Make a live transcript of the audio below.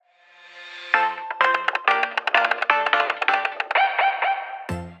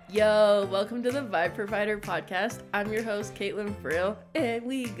Yo, welcome to the Vibe Provider Podcast. I'm your host, Caitlin Frill, and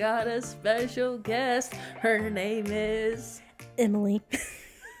we got a special guest. Her name is... Emily.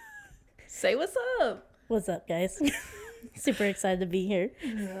 Say what's up. What's up, guys? Super excited to be here.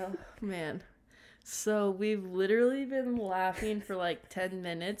 Oh, man. So we've literally been laughing for like 10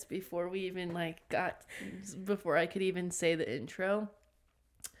 minutes before we even before I could even say the intro.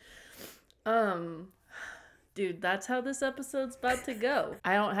 Dude, that's how this episode's about to go.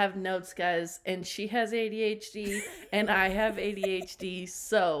 I don't have notes, guys, and she has ADHD, and I have ADHD,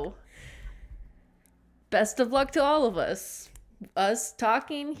 so best of luck to all of us. Us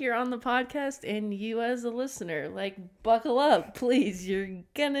talking here on the podcast, and you as a listener. Like, buckle up, please. You're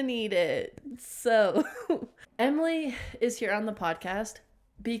gonna need it. So, Emily is here on the podcast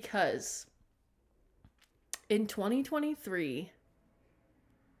because in 2023,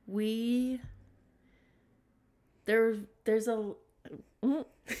 there's a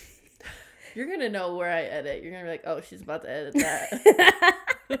you're gonna know where I edit. You're gonna be like, oh, she's about to edit that.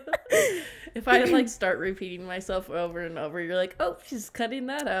 If I start repeating myself over and over, you're like, oh, she's cutting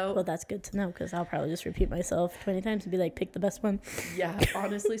that out. Well, that's good to know because I'll probably just repeat myself 20 times and be like, pick the best one. Yeah,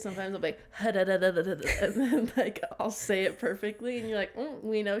 honestly, sometimes I'll be like, and then I'll say it perfectly, and you're like,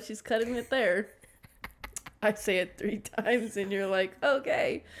 we know she's cutting it there. I say it 3 times, and you're like,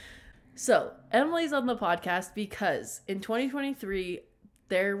 okay. So, Emily's on the podcast because in 2023,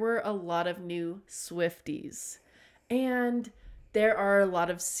 there were a lot of new Swifties. And there are a lot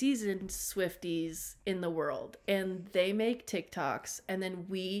of seasoned Swifties in the world. And they make TikToks, and then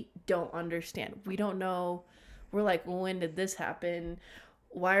we don't understand. We don't know. We're like, when did this happen?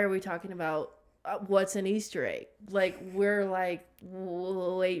 Why are we talking about what's an Easter egg? We're like,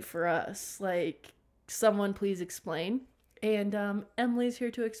 wait for us. Someone please explain. And Emily's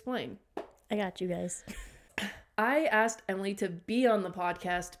here to explain. I got you guys. I asked Emily to be on the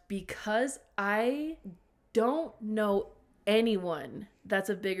podcast because I don't know anyone that's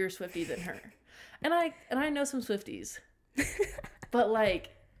a bigger Swiftie than her. And I know some Swifties. But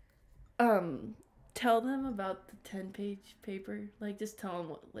tell them about the 10-page paper. Just tell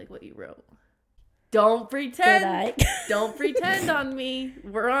them what you wrote. Don't pretend. Don't pretend on me.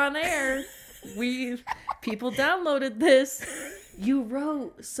 We're on air. People downloaded this. You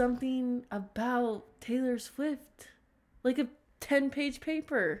wrote something about Taylor Swift, like a 10-page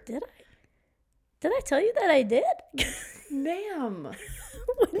paper. Did I? Did I tell you that I did? Ma'am.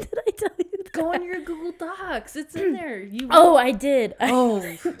 When did I tell you that? Go on your Google Docs. It's in there. Oh, I did. I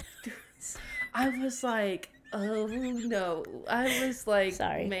was like, oh no. I was like,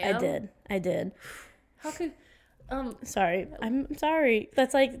 sorry. Ma'am. I did. How could... Sorry. I'm sorry.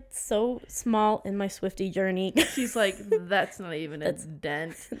 That's so small in my Swiftie journey. She's like, that's not even a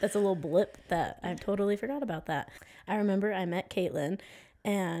dent. That's a little blip that I totally forgot about that. I remember I met Caitlin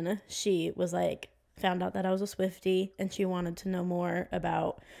and she was found out that I was a Swiftie and she wanted to know more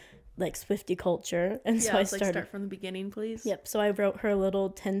about Swiftie culture. And so I started... start from the beginning, please. Yep. So I wrote her a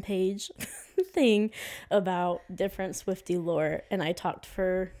little 10-page thing about different Swiftie lore and I talked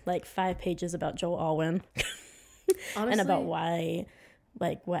for 5 pages about Joel Alwyn. Honestly, and about why,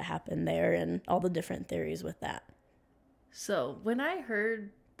 what happened there and all the different theories with that. So when I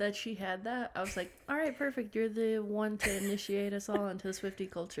heard that she had that, I was like, all right, perfect. You're the one to initiate us all into the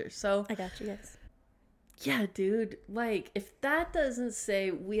Swiftie culture. So I got you guys. Yeah, dude. If that doesn't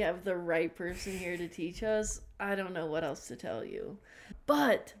say we have the right person here to teach us, I don't know what else to tell you.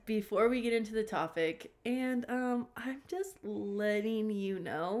 But before we get into the topic, and I'm just letting you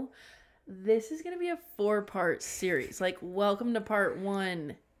know, this is going to be a 4-part series. Welcome to part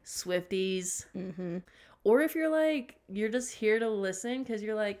 1, Swifties. Mm-hmm. Or if you're just here to listen because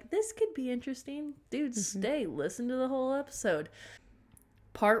you're like, this could be interesting. Dude, stay. Listen to the whole episode.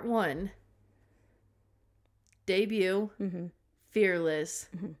 Part 1, debut, fearless,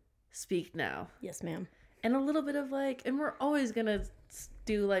 speak now. Yes, ma'am. And a little bit of and we're always going to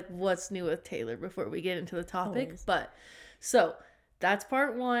do what's new with Taylor before we get into the topic. Always. But so that's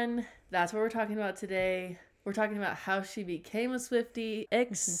part 1. That's what we're talking about today. We're talking about how she became a Swiftie,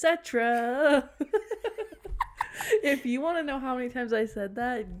 etc. If you want to know how many times I said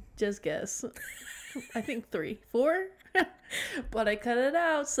that, just guess. I think 3, 4. But I cut it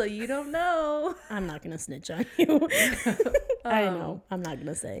out so you don't know. I'm not going to snitch on you. I know. I'm not going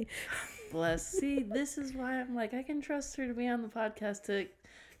to say. Bless. See, this is why I'm I can trust her to be on the podcast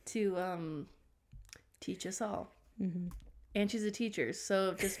to teach us all. Mm-hmm. And she's a teacher, so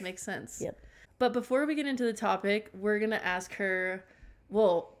it just makes sense. Yep. But before we get into the topic, we're going to ask her...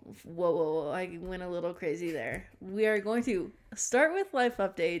 Whoa, I went a little crazy there. We are going to start with life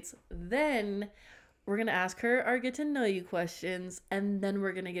updates, then we're going to ask her our get to know you questions, and then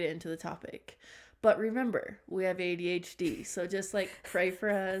we're going to get into the topic. But remember, we have ADHD, so just like pray for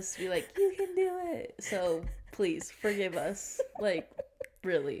us. Be like, you can do it. So please forgive us. Like,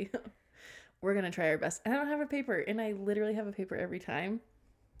 really. We're going to try our best. And I don't have a paper, and I literally have a paper every time.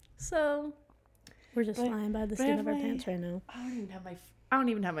 So we're just flying by the seat of our pants right now. I don't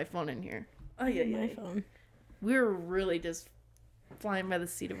even have my phone in here. Oh yeah, my phone. We're really just flying by the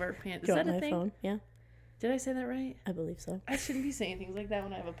seat of our pants. Is that a thing? Phone? Yeah. Did I say that right? I believe so. I shouldn't be saying things like that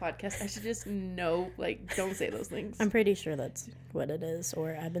when I have a podcast. I should just know, like, don't say those things. I'm pretty sure that's what it is,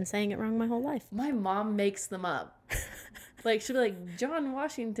 or I've been saying it wrong my whole life. My mom makes them up. Like, she'll be like, John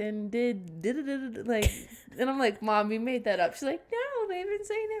Washington did, like, and I'm like, Mom, you made that up. She's like, no, they've been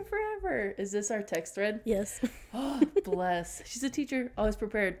saying it forever. Is this our text thread? Yes. Oh, bless. She's a teacher. Always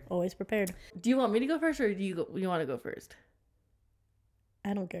prepared. Always prepared. Do you want me to go first, or do you want to go first?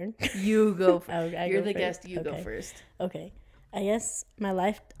 I don't care. You go. You're the guest. You go first. Okay. I guess my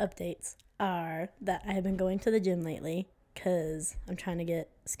life updates are that I have been going to the gym lately because I'm trying to get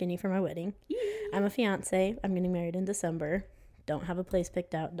skinny for my wedding. I'm a fiance. I'm getting married in December. Don't have a place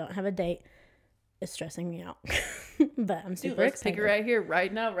picked out. Don't have a date. It's stressing me out. But I'm super excited. Pick it right here,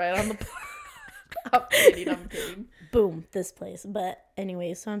 right now, right on the... I'm kidding. Boom, this place. But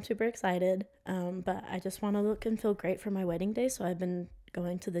anyway, so I'm super excited. But I just want to look and feel great for my wedding day. So I've been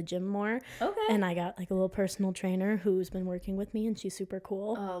going to the gym more. Okay. And I got like a little personal trainer who's been working with me, and she's super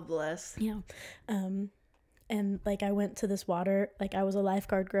cool. Oh, bless. Yeah. And like I went to this water, like I was a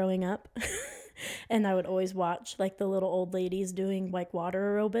lifeguard growing up. And I would always watch like the little old ladies doing like water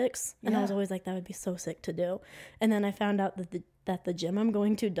aerobics. And I was always like, that would be so sick to do. And then I found out that the gym I'm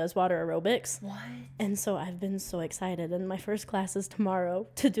going to does water aerobics. What? And so I've been so excited. And my first class is tomorrow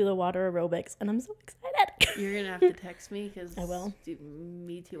to do the water aerobics. And I'm so excited. You're going to have to text me because I will.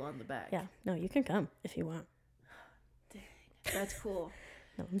 Me too on the back. Yeah. No, you can come if you want. Dang. That's cool.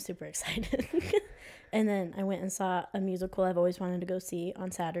 No, I'm super excited. And then I went and saw a musical I've always wanted to go see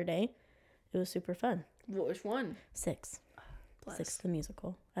on Saturday. It was super fun. Which one? 6. Bless. 6, the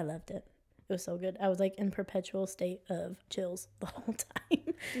musical. I loved it. It was so good. I was like in perpetual state of chills the whole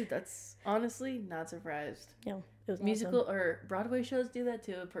time. Dude, that's honestly not surprised. Yeah, it was musical awesome. Or Broadway shows do that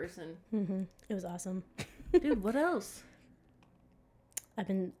to a person. Mm-hmm. It was awesome. Dude, what else?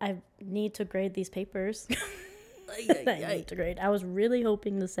 I need to grade these papers. I need to grade. I was really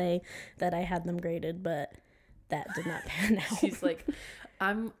hoping to say that I had them graded, but that did not pan out. She's like,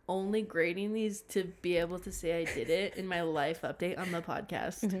 I'm only grading these to be able to say I did it in my life update on the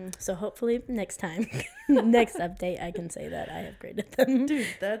podcast. Mm-hmm. So hopefully next time, next update, I can say that I have graded them. Dude,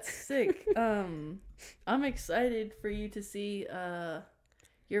 that's sick. I'm excited for you to see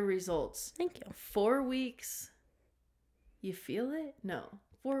your results. Thank you. 4 weeks. You feel it? No.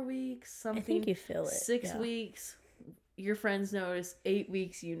 4 weeks, something. I think you feel it. 6 weeks, your friends notice. 8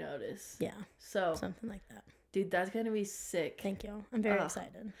 weeks, you notice. Yeah. So something like that. Dude, that's going to be sick. Thank you. I'm very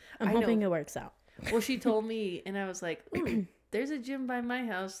excited. I'm hoping it works out. Well, she told me, and I was like, ooh, there's a gym by my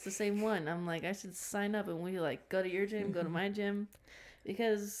house, the same one. I'm like, I should sign up, and we like go to your gym, go to my gym,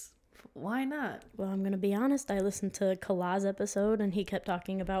 because why not? Well, I'm going to be honest. I listened to Kala's episode, and he kept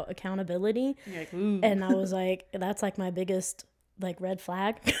talking about accountability. You're like, ooh. And I was like, that's like my biggest like red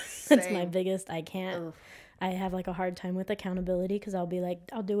flag. That's my biggest. I can't. Ugh. I have like a hard time with accountability because I'll be like,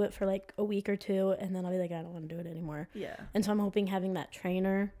 I'll do it for like a week or two, and then I'll be like, I don't want to do it anymore. Yeah. And so I'm hoping having that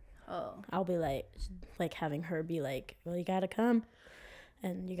trainer, I'll be like having her be like, well, you got to come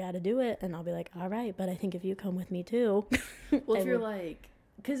and you got to do it. And I'll be like, all right, but I think if you come with me too. Well, if you're like,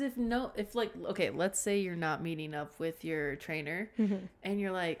 because okay, let's say you're not meeting up with your trainer, and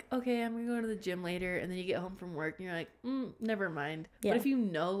you're like, okay, I'm going to go to the gym later, and then you get home from work, and you're like, never mind. Yeah. But if you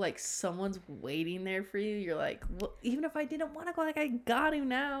know, like, someone's waiting there for you, you're like, well, even if I didn't want to go, like, I got to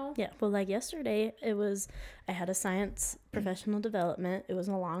now. Yeah, well, like, yesterday, I had a science professional development. It was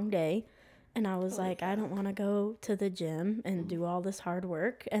a long day, and I was like, I don't want to go to the gym and do all this hard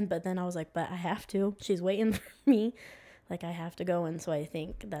work, but then I was like, but I have to. She's waiting for me. Like, I have to go, and so I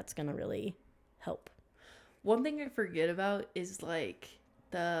think that's going to really help. One thing I forget about is, like,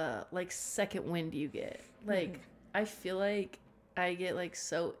 the, like, second wind you get. Like, I feel like I get, like,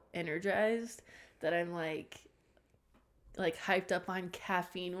 so energized that I'm, like hyped up on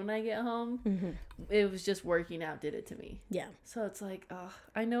caffeine when I get home. It was just working out did it to me. Yeah. So it's like,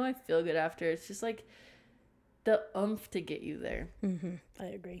 I know I feel good after. It's just, like, the oomph to get you there. I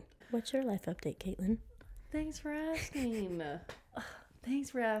agree. What's your life update, Caitlin? Thanks for asking.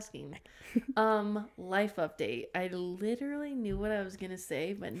 Life update. I literally knew what I was going to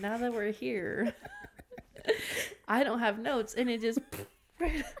say, but now that we're here, I don't have notes, and it just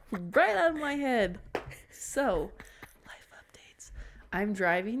right out of my head. So, life updates. I'm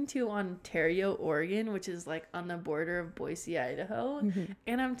driving to Ontario, Oregon, which is like on the border of Boise, Idaho,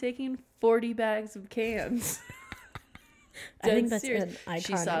 and I'm taking 40 bags of cans. I think that's iconic.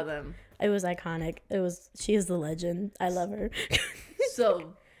 She saw them. It was iconic. She is the legend. I love her.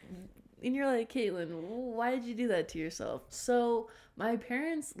 So, and you're like, Caitlin, why did you do that to yourself? So, my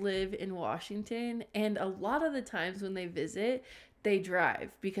parents live in Washington, and a lot of the times when they visit, they drive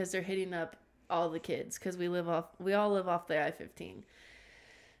because they're hitting up all the kids because we all live off the I-15.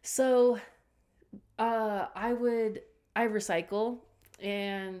 So, I recycle,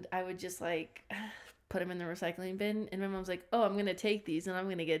 and I would just like put them in the recycling bin, and my mom's like, oh, I'm gonna take these and I'm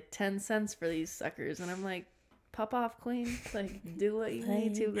gonna get 10 cents for these suckers, and I'm like, pop off, queen, like, do what you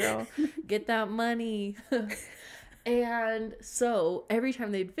need to, girl, get that money. And so every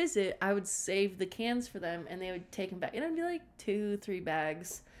time they'd visit, I would save the cans for them, and they would take them back, and I'd be like 2-3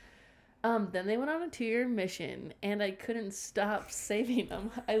 bags. Then they went on a 2-year mission, and I couldn't stop saving them.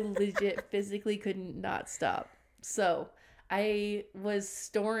 I legit physically could not stop. So I was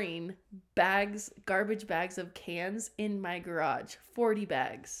storing garbage bags of cans in my garage. 40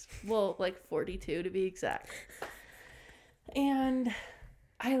 bags. Well, like 42 to be exact. And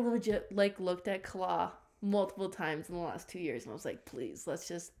I legit like looked at Claw multiple times in the last 2 years, and I was like, please, let's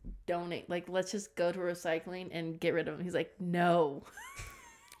just donate. Like, let's just go to recycling and get rid of them. He's like, no.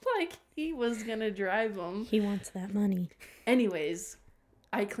 Like, he was gonna drive them. He wants that money. Anyways,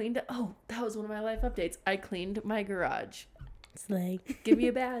 I cleaned it. Oh, that was one of my life updates. I cleaned my garage. It's like, give me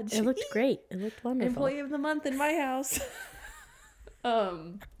a badge. It looked great. It looked wonderful. Employee of the month in my house.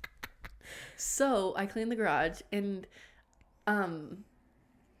 So I cleaned the garage, and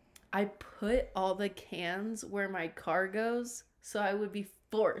I put all the cans where my car goes, so I would be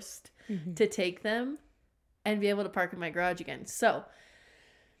forced to take them and be able to park in my garage again. So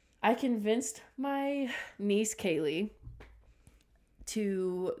I convinced my niece Kaylee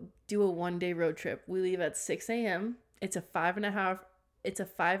to do a 1-day road trip. We leave at 6 a.m. It's a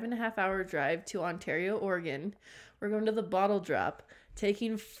 5.5 hour drive to Ontario, Oregon. We're going to the bottle drop,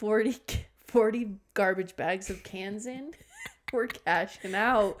 taking 40 garbage bags of cans in. We're cashing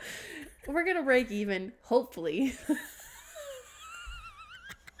out. We're going to break even, hopefully.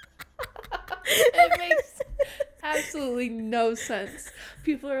 It makes absolutely no sense.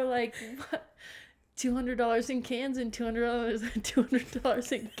 People are like, what? $200 in cans and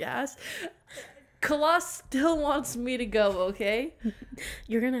 $200 in gas. Kala still wants me to go, okay?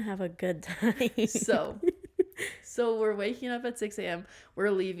 You're gonna have a good time. So we're waking up at 6 a.m.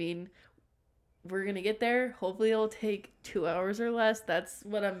 We're leaving. We're gonna get there. Hopefully it'll take 2 hours or less. That's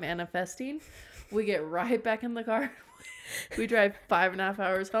what I'm manifesting. We get right back in the car. We drive 5.5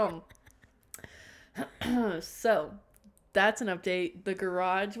 hours home. So that's an update. The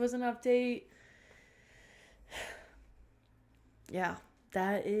garage was an update. Yeah,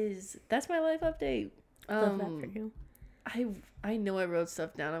 that's my life update. Love that for you. I know I wrote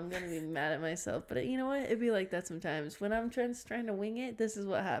stuff down. I'm gonna be mad at myself, but you know what? It'd be like that sometimes. When I'm trying to wing it, this is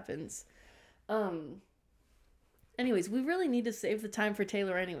what happens. Anyways, we really need to save the time for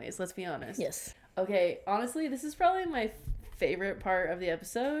Taylor anyways, let's be honest. Yes. Okay, honestly, this is probably my favorite part of the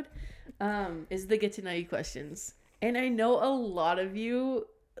episode, is the get to know you questions. And I know a lot of you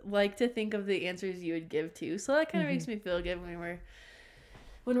like to think of the answers you would give too, so that kind of makes me feel good when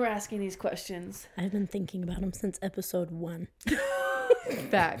we're asking these questions. I've been thinking about them since episode 1.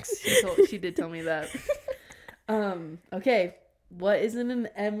 Facts. She did tell me that. Okay, what is in an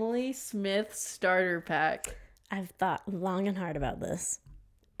Emily Smith starter pack? I've thought long and hard about this,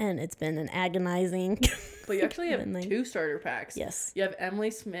 and it's been an agonizing. But you actually have 2 starter packs. Yes. You have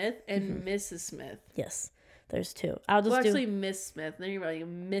Emily Smith and Mrs. Smith. Yes. There's 2. I'll just actually, Miss Smith. Then you're like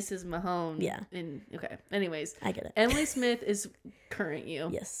Mrs. Mahone. Yeah. Okay. Anyways, I get it. Emily Smith is current you.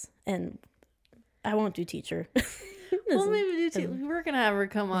 Yes, and I won't do teacher. Well, maybe we're gonna have her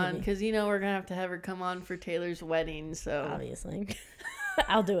come on because we're gonna have her come on for Taylor's wedding. So obviously,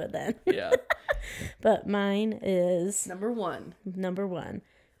 I'll do it then. Yeah. But mine is number 1. Number 1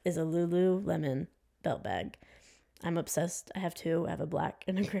 is a Lululemon belt bag. I'm obsessed. I have 2. I have a black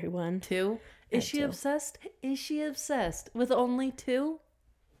and a gray one. 2? Is she obsessed? Is she obsessed with only 2?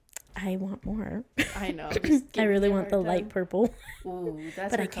 I want more. I know. I really want the light purple. Ooh,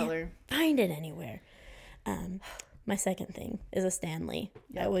 that's but her I color. Can't find it anywhere. My second thing is a Stanley.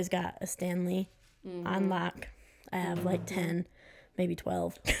 Yep. I always got a Stanley on lock. I have like 10, maybe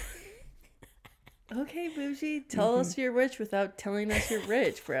 12. Okay, Bougie, tell us you're rich without telling us you're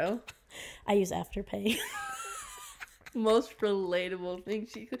rich, bro. I use Afterpay. Most relatable thing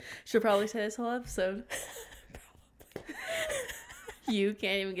she'll probably say this whole episode. Probably. You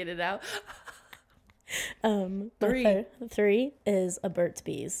can't even get it out. Three is a Burt's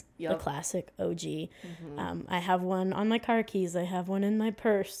Bees, Yep. the classic OG. I have one on my car keys. I have one in my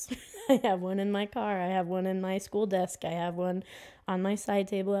purse. I have one in my car. I have one in my school desk. I have one on my side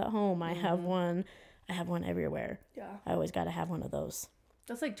table at home. I have one everywhere. Yeah. I always got to have one of those.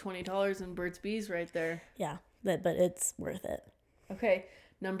 That's like $20 in Burt's Bees right there. Yeah, but it's worth it. Okay,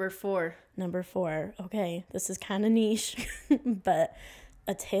 number 4. Okay, this is kind of niche, but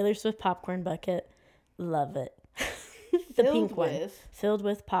a Taylor Swift popcorn bucket. Love it. The pink one. Filled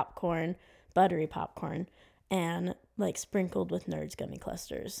with popcorn, buttery popcorn, and like sprinkled with Nerds gummy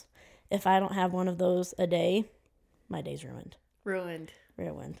clusters. If I don't have one of those a day, my day's ruined. Ruined.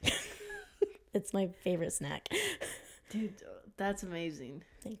 It's my favorite snack. Dude, that's amazing.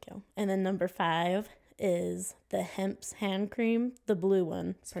 Thank you. And then number 5 is the Hemp's hand cream, the blue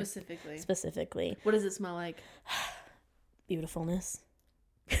one. Specifically. What does it smell like? Beautifulness.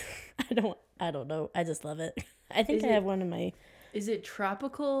 I don't know. I just love it. I think I have one in my... Is it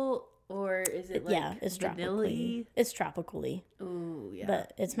tropical or is it like it's vanilla-y? tropically. It's tropically. Ooh, yeah.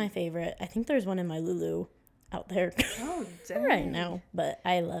 But it's my favorite. I think there's one in my Lulu out there. Oh, dang. Right now. But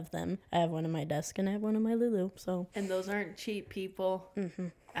I love them. I have one in my desk and I have one in my Lulu. So. And those aren't cheap, people. Mm-hmm.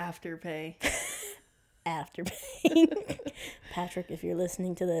 Afterpay. Afterpay. Patrick, if you're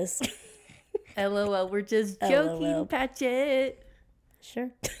listening to this. LOL, we're just joking, LOL. Patchett.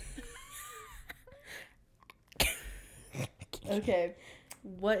 Sure. Okay.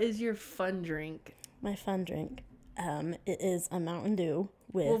 What is your fun drink? My fun drink. It is a Mountain Dew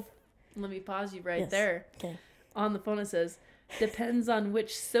with... Well, let me pause you right there. Okay. On the phone it says, depends on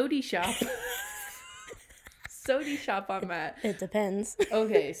which soda shop. Soda shop I'm at. It depends.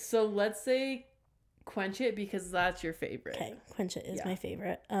 Okay, so let's say Quench It because that's your favorite. Okay, Quench It is my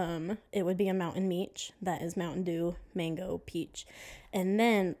favorite. It would be a Mountain Meach. That is Mountain Dew, mango, peach. And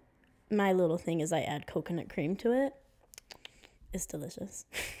then my little thing is I add coconut cream to it. It's delicious.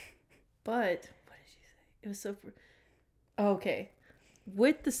 But, what did you say? It was so... Okay.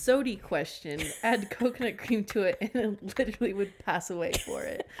 With the soda question, add coconut cream to it and it literally would pass away for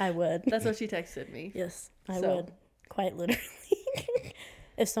it. I would. That's what she texted me. Yes, I would. Quite literally.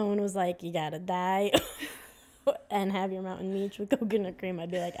 If someone was like, you gotta die and have your Mountain Meach with coconut cream,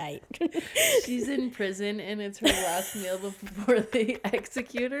 I'd be like, aight. She's in prison and it's her last meal before they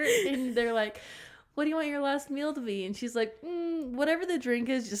execute her. And they're like, what do you want your last meal to be? And she's like, whatever the drink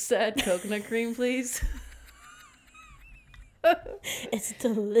is, just add coconut cream, please. It's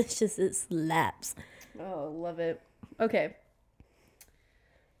delicious. It slaps. Oh, love it. Okay.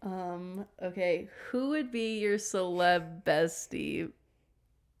 Okay. Who would be your celeb bestie?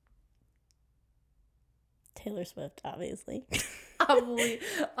 Taylor Swift, obviously. I'm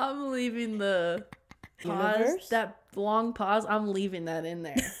leaving the pause. Universe? That long pause, I'm leaving that in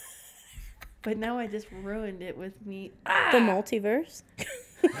there. But now I just ruined it with me. The multiverse?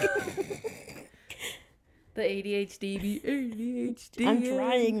 The ADHD. I'm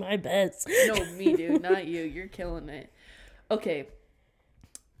trying my best. No, me, dude. Not you. You're killing it. Okay.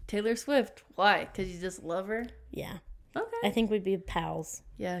 Taylor Swift. Why? Because you just love her? Yeah. Okay. I think we'd be pals.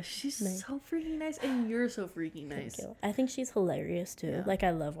 Yeah, she's so freaking nice. And you're so freaking nice. Thank you. I think she's hilarious, too. Yeah. Like,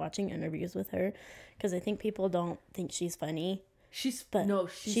 I love watching interviews with her. Because I think people don't think she's funny. She's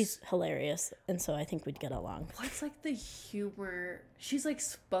hilarious, and so I think we'd get along. What's like the humor? She's like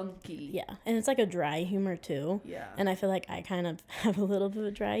spunky. Yeah, and it's like a dry humor too. Yeah. And I feel like I kind of have a little bit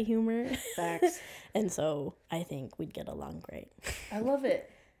of dry humor. Facts. And so I think we'd get along great. I love it.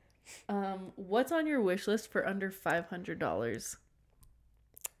 What's on your wish list for under $500?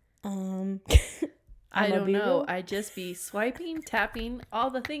 I don't know. I'd just be swiping, tapping, all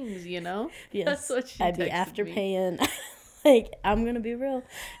the things, you know? Yes. That's what she I'd be afterpaying. Like, I'm gonna be real.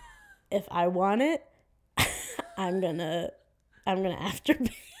 If I want it, I'm gonna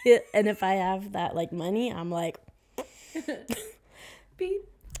afterpay it. And if I have that like money, I'm like beep.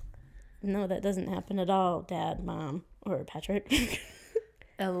 No, that doesn't happen at all, Dad, Mom, or Patrick.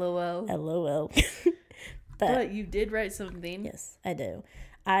 LOL. But you did write something. Yes, I do.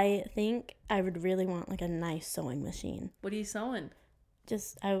 I think I would really want like a nice sewing machine. What are you sewing?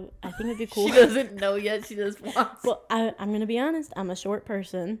 I think it'd be cool. She doesn't know yet. She just wants. Well, I'm going to be honest. I'm a short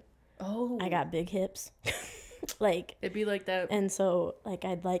person. Oh. I got big hips. Like. It'd be like that. And so, like,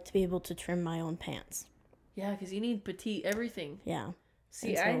 I'd like to be able to trim my own pants. Yeah, because you need petite everything. Yeah.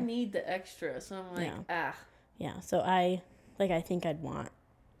 See, I need the extra. So I'm like, Yeah. So I think I'd want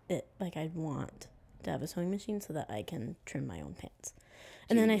it. Like, I'd want to have a sewing machine so that I can trim my own pants.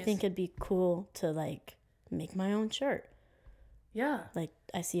 And then I think it'd be cool to, like, make my own shirt. Yeah. Like,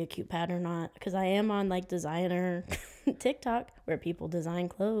 I see a cute pattern on, because I am on, like, designer TikTok where people design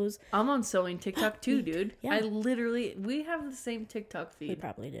clothes. I'm on sewing TikTok too, dude. Yeah. We have the same TikTok feed. We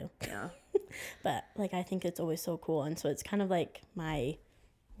probably do. Yeah. But, like, I think it's always so cool. And so it's kind of like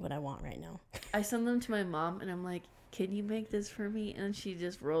what I want right now. I send them to my mom and I'm like, can you make this for me? And she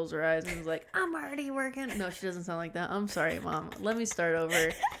just rolls her eyes and is like, I'm already working. No, she doesn't sound like that. I'm sorry, Mom. Let me start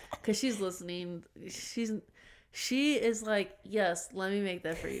over. Because she's listening. She is like, yes, let me make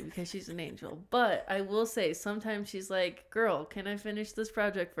that for you because she's an angel. But I will say, sometimes she's like, girl, can I finish this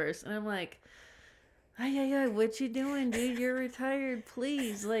project first? And I'm like, ay, what you doing, dude? You're retired,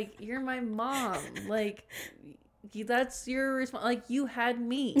 please. Like, you're my mom. Like, that's your like, you had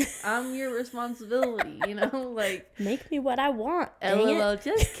me. I'm your responsibility, you know? Like, make me what I want. LOL,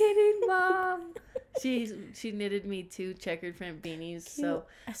 just kidding, Mom. She knitted me 2 checkered print beanies. Cute. So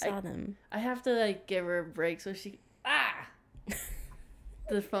I saw them. I have to, like, give her a break so she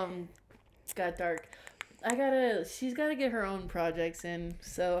the phone got dark. She's gotta get her own projects in,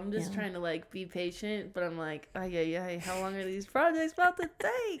 so I'm just trying to, like, be patient, but I'm like, ay, how long are these projects about to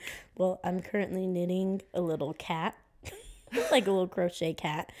take? Well, I'm currently knitting a little cat, like a little crochet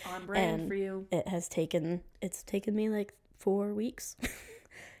cat. On brand for you. It's taken me like 4 weeks,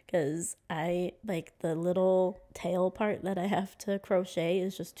 because I, like, the little tail part that I have to crochet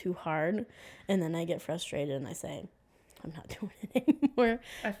is just too hard, and then I get frustrated and I say, I'm not doing it anymore.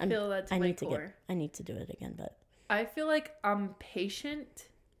 I feel that to my core. I need to do it again, but I feel like I'm patient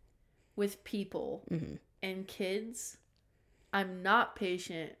with people and kids. I'm not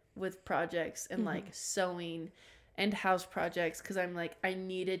patient with projects and like sewing and house projects because I'm like, I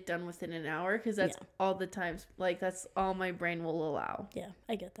need it done within an hour because that's all the times, like, that's all my brain will allow. Yeah,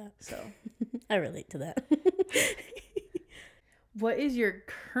 I get that. So I relate to that. What is your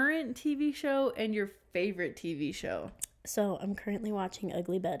current TV show and your favorite TV show? So I'm currently watching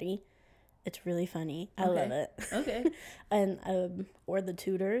Ugly Betty. It's really funny. I love it. Okay. And or The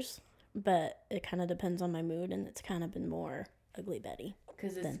Tudors, but it kind of depends on my mood, and it's kind of been more Ugly Betty.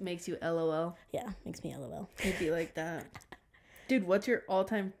 Because it makes you LOL. Yeah, makes me LOL. It'd be like that. Dude, what's your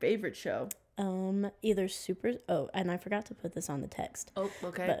all-time favorite show? Either Super... Oh, and I forgot to put this on the text. Oh,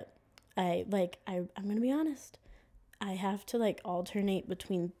 okay. But I'm going to be honest. I have to, like, alternate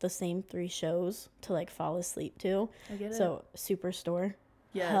between the same 3 shows to, like, fall asleep to. I get it. So, Superstore.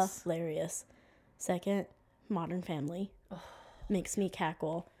 Yes. Hilarious. Second, Modern Family. Oh. Makes me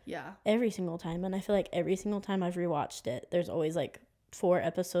cackle. Yeah. Every single time. And I feel like every single time I've rewatched it, there's always, like, 4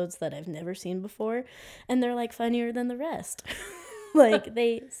 episodes that I've never seen before. And they're, like, funnier than the rest. Like,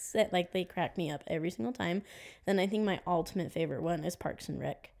 they crack me up every single time. Then I think my ultimate favorite one is Parks and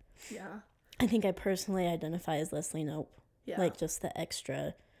Rec. Yeah. I think I personally identify as Leslie Knope. Yeah. Like, just the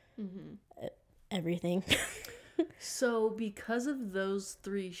extra everything. So, because of those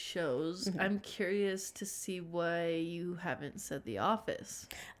 3 shows, I'm curious to see why you haven't said The Office.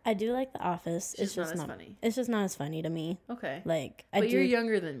 I do like The Office. It's just not as funny. It's just not as funny to me. Okay. Like, but you're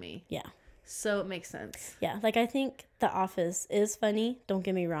younger than me. Yeah. So, it makes sense. Yeah. Like, I think The Office is funny. Don't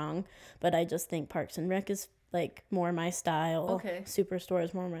get me wrong. But I just think Parks and Rec is, like, more my style. Okay. Superstore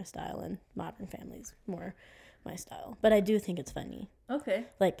is more my style, and Modern Family's more my style. But I do think it's funny. Okay.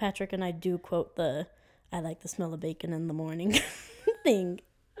 Like, Patrick and I do quote I like the smell of bacon in the morning thing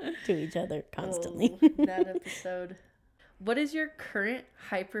to each other constantly. Oh, that episode. What is your current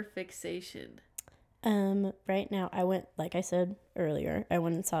hyperfixation? Right now I went, like I said earlier, I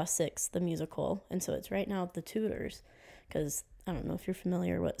went and saw Six, the musical. And so it's right now The Tudors, because I don't know if you're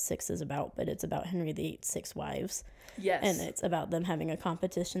familiar what Six is about, but it's about Henry VIII's 6 wives. Yes. And it's about them having a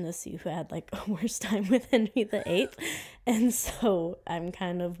competition to see who had, like, a worse time with Henry VIII. And so I'm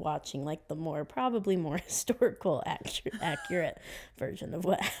kind of watching, like, the probably more historical, accurate version of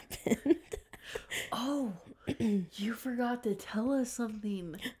what happened. Oh, you forgot to tell us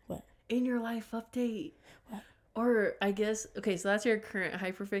something. What? In your life update. What? Or I guess, okay, so that's your current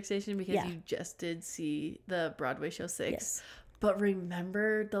hyperfixation because you just did see the Broadway show 6. Yes. But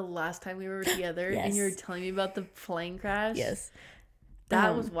remember the last time we were together and you were telling me about the plane crash? Yes.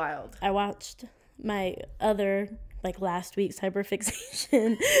 That was wild. I watched my other, like, last week's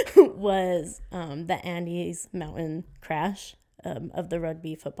hyperfixation was the Andes Mountain crash of the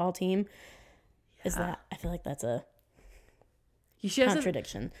rugby football team. Yeah. I feel like that's a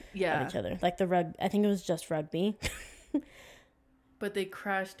contradiction of each other. Like, I think it was just rugby. But they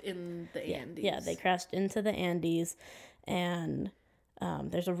crashed in the Andes. Yeah, they crashed into the Andes. And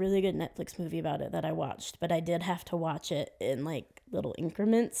there's a really good Netflix movie about it that I watched, but I did have to watch it in, like, little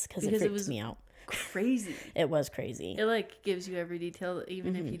increments because it freaked me out. crazy. It was crazy. It like gives you every detail,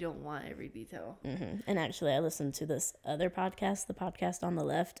 even if you don't want every detail. And actually, I listened to this other podcast, the podcast on the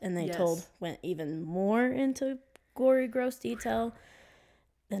left, and they Yes. went even more into gory, gross detail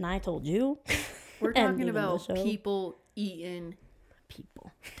than I told you. We're talking about people eating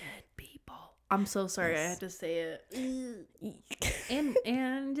people. dead people. I'm so sorry, I had to say it.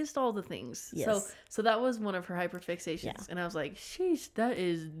 and just all the things. Yes. So that was one of her hyperfixations. Yeah. And I was like, sheesh, that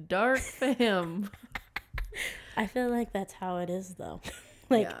is dark for him. I feel like that's how it is, though.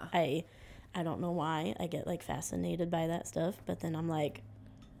 Like, yeah. I don't know why I get, like, fascinated by that stuff, but then I'm like,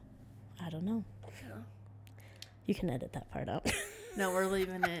 I don't know. Yeah. You can edit that part out. No, we're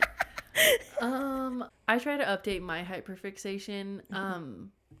leaving it. I try to update my hyperfixation.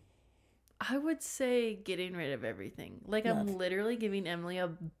 I would say getting rid of everything. Like, Love. I'm literally giving Emily a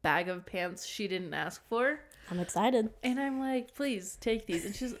bag of pants she didn't ask for. I'm excited. And I'm like, please take these.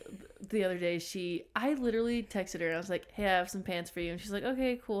 And she's, the other day, I literally texted her and I was like, hey, I have some pants for you. And she's like,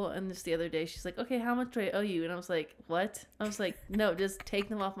 okay, cool. And just the other day, she's like, okay, how much do I owe you? And I was like, what? I was like, no, just take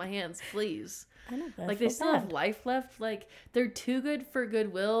them off my hands, please. I know, but like, they still have life left. Like, they're too good for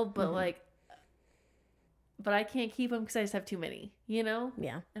Goodwill, but like, but I can't keep them because I just have too many, you know?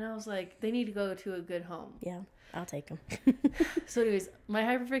 Yeah. And I was like, they need to go to a good home. Yeah, I'll take them. So anyways, my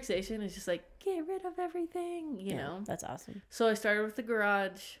hyperfixation is just like, get rid of everything, you know? That's awesome. So I started with the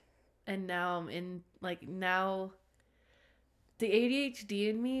garage, and now I'm in, like, now the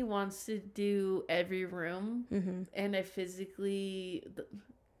ADHD in me wants to do every room, and I physically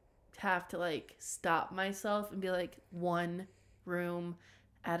have to, like, stop myself and be like, one room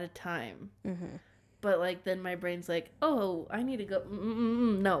at a time. But, like, then my brain's like, oh, I need to go.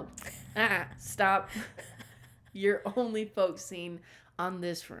 No. Stop. You're only focusing on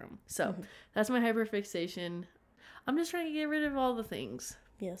this room. So that's my hyperfixation. I'm just trying to get rid of all the things.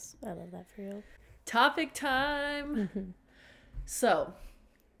 Yes, I love that for you. Topic time. So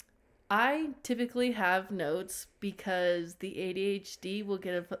I typically have notes because the ADHD will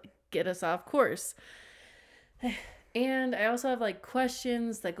get us off course. And I also have, like,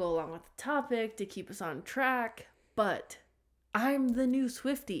 questions that go along with the topic to keep us on track. But I'm the new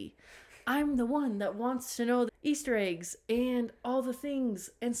Swiftie. I'm the one that wants to know the Easter eggs and all the things.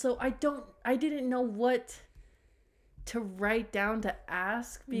 And so I didn't know what to write down to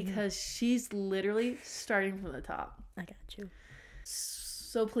ask because she's literally starting from the top. I got you.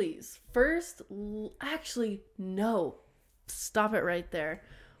 So please, first, actually, no. Stop it right there.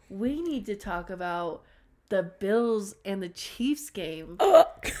 We need to talk about the Bills and the Chiefs game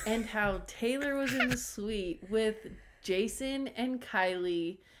and how Taylor was in the suite with Jason and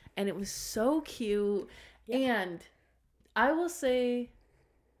Kylie, and it was so cute. Yeah. And I will say,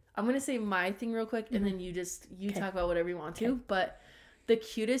 I'm going to say my thing real quick, and then you talk about whatever you want to, but the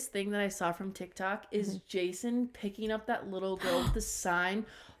cutest thing that I saw from TikTok is Jason picking up that little girl with the sign,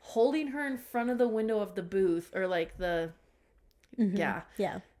 holding her in front of the window of the booth, or like the, yeah.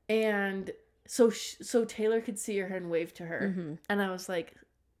 And so Taylor could see her and wave to her. And I was like,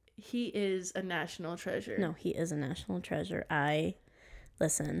 he is a national treasure. No, he is a national treasure.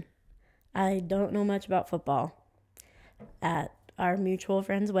 Listen, I don't know much about football. At our mutual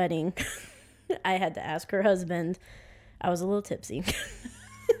friend's wedding, I had to ask her husband. I was a little tipsy.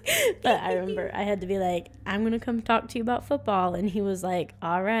 But I remember I had to be like, I'm going to come talk to you about football. And he was like,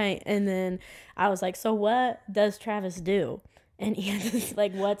 all right. And then I was like, so what does Travis do? And he had to,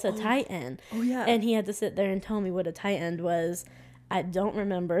 like, what's a tight end? Oh, yeah. And he had to sit there and tell me what a tight end was. I don't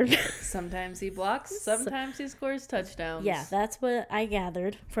remember. Sometimes he blocks. Sometimes he scores touchdowns. Yeah, that's what I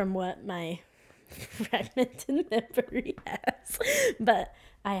gathered from what my fragmented memory has. But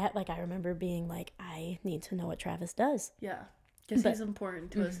I remember being like, I need to know what Travis does. Yeah. Because he's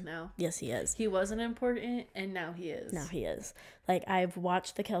important to us now. Yes, he is. He wasn't important, and now he is. Now he is. Like, I've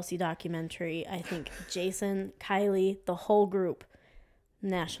watched the Kelsey documentary. I think Jason, Kylie, the whole group,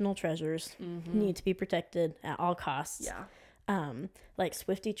 national treasures, need to be protected at all costs. Yeah. Like,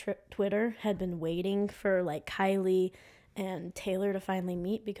 Swiftie Twitter had been waiting for, like, Kylie and Taylor to finally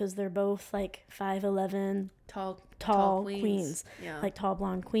meet because they're both, like, 5'11", tall queens. Yeah. Like, tall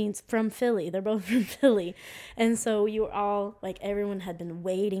blonde queens from Philly. They're both from Philly. And so you were all, like, everyone had been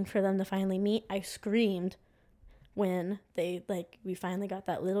waiting for them to finally meet. I screamed when we finally got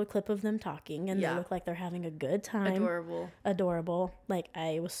that little clip of them talking, and they look like they're having a good time. Adorable. Like,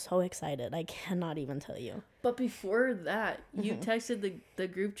 I was so excited. I cannot even tell you. But before that, you texted the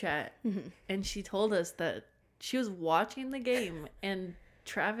group chat, and she told us that she was watching the game, and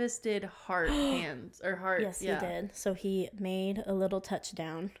Travis did heart hands, or heart. Yes, he did. So he made a little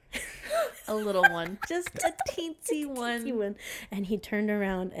touchdown. A little one. Just a teensy one. And he turned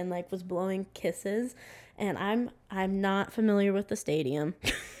around and like was blowing kisses. And I'm not familiar with the stadium.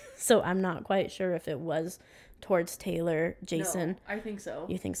 So I'm not quite sure if it was towards Taylor, Jason. No, I think so.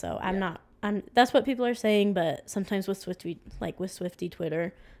 You think so? I'm that's what people are saying, but sometimes with Swiftie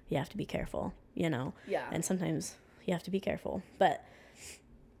Twitter, you have to be careful, you know? Yeah. And sometimes you have to be careful. But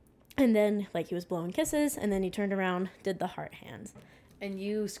and then like he was blowing kisses and then he turned around, did the heart hands. And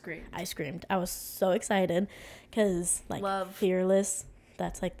you screamed. I screamed. I was so excited because like Love. Fearless,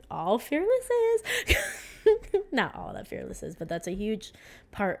 that's like all Fearless is. Not all that Fearless is, but that's a huge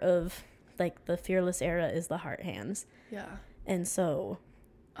part of like the Fearless era is the heart hands. Yeah. And so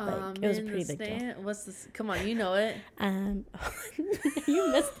like it was a pretty big deal. What's this? Come on, you know it.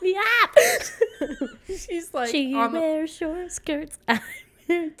 You messed me up. She's like, she wears short skirts. I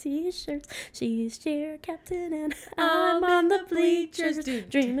wear t-shirts. She's cheer captain and I'm on the bleachers,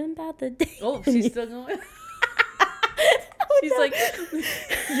 dude, dreaming about the day. Oh, she's still going. She's like,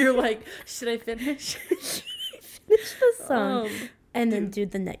 you're like, should I finish? Finish the song and then do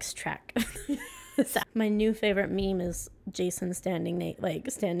the next track. My new favorite meme is Jason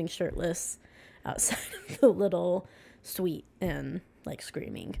standing shirtless outside of the little suite and like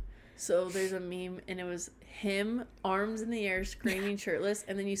screaming. So there's a meme and it was him arms in the air screaming shirtless,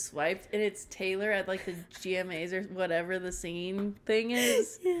 and then you swiped and it's Taylor at like the GMAs or whatever the singing thing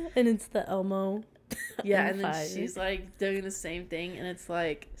is. Yeah, and it's the Elmo. Yeah, and then she's like doing the same thing and it's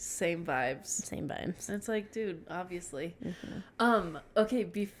like same vibes. And it's like, dude, obviously. Mm-hmm. Okay,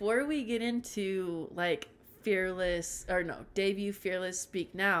 before we get into like debut Fearless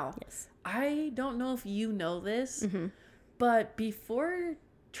Speak Now. Yes. I don't know if you know this, but before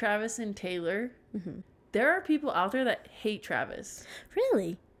Travis and Taylor, there are people out there that hate Travis.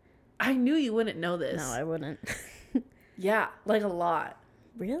 Really? I knew you wouldn't know this. No, I wouldn't. Yeah, like a lot.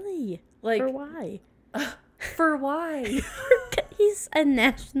 Really? Like, for why? For why? He's a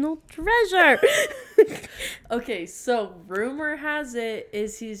national treasure. Okay, so rumor has it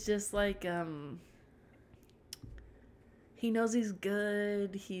is he's just like he knows he's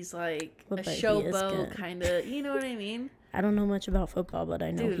good. He's like a showboat kind of, you know what I mean? I don't know much about football, but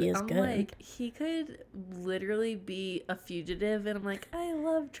I know he is good. Like, he could literally be a fugitive, and I'm like, I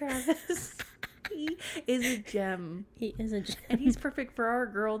love Travis. He is a gem. He is a gem. And he's perfect for our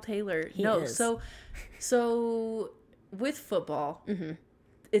girl Taylor. He is. So with football,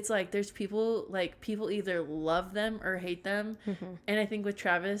 it's like there's people either love them or hate them. And I think with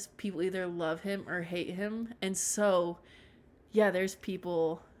Travis, people either love him or hate him. And so, yeah, there's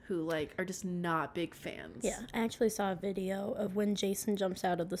people who like are just not big fans. Yeah, I actually saw a video of when Jason jumps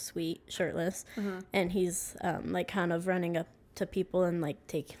out of the suite shirtless, and he's like kind of running up to people and like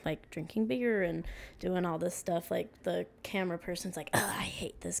drinking beer and doing all this stuff. Like the camera person's like, oh, I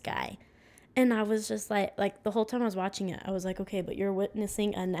hate this guy. And I was just like the whole time I was watching it, I was like, okay, but you're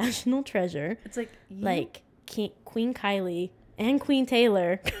witnessing a national treasure. It's like Queen Kylie and Queen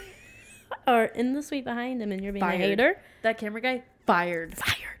Taylor are in the suite behind him, and you're being a hater. That camera guy fired.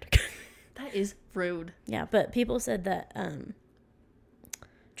 That is rude. Yeah, but people said that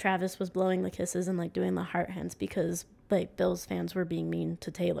Travis was blowing the kisses and like doing the heart hands because like Bills fans were being mean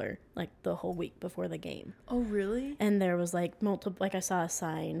to Taylor like the whole week before the game. Oh, really? And there was like multiple, like I saw a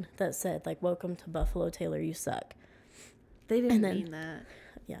sign that said like, welcome to Buffalo, Taylor, you suck. They didn't mean that.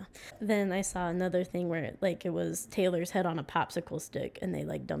 Yeah. Then I saw another thing where like it was Taylor's head on a popsicle stick and they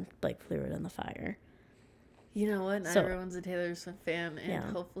like dumped like fluid in the fire. You know what? Not everyone's a Taylor Swift fan, and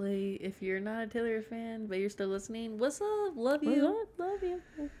hopefully, if you're not a Taylor fan but you're still listening, what's up? Love you. Love you.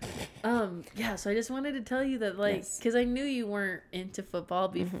 Yeah. So I just wanted to tell you that, like, because I knew you weren't into football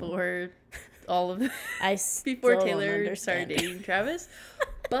before all of this. Before Taylor started dating Travis,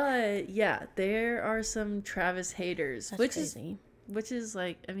 but yeah, there are some Travis haters, which is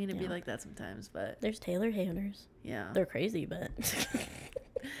like, I mean, it'd be like that sometimes, but there's Taylor haters. Yeah, they're crazy, but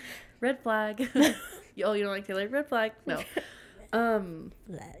red flag. Oh, you don't like Taylor? Red flag. No.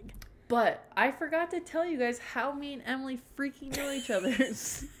 Flag. But I forgot to tell you guys how me and Emily freaking know each other.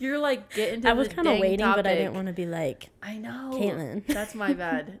 You're like getting to I was kind of waiting, but I didn't want to be like, I know. Caitlin. That's my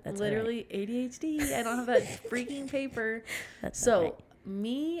bad. Literally right. ADHD. I don't have that freaking paper. That's so right.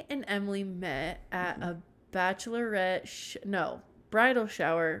 Me and Emily met at a bridal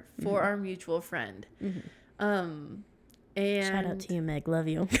shower for our mutual friend. And shout out to you, Meg. Love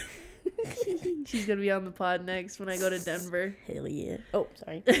you. She's gonna be on the pod next when I go to Denver. Hell yeah. Oh,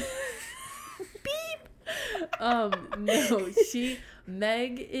 sorry. Beep. No,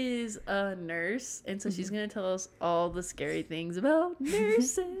 Meg is a nurse, and so she's gonna tell us all the scary things about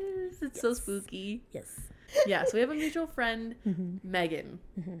nurses. It's so spooky. Yes. Yeah, so we have a mutual friend, Megan.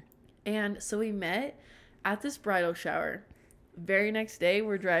 And so we met at this bridal shower. Very next day,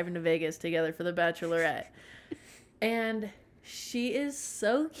 we're driving to Vegas together for the Bachelorette. And she is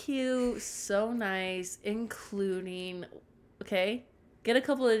so cute, so nice, including, okay, get a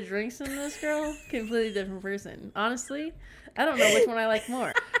couple of drinks in this girl, completely different person. Honestly, I don't know which one I like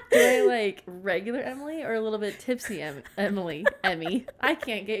more. Do I like regular Emily or a little bit tipsy Emily? Emmy. I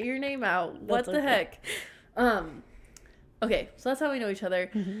can't get your name out. What the heck? Okay, so that's how we know each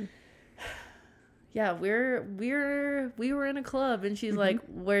other. Mm-hmm. Yeah, we were in a club, and she's like,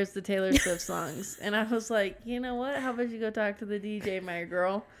 "Where's the Taylor Swift songs?" And I was like, "You know what? How about you go talk to the DJ, my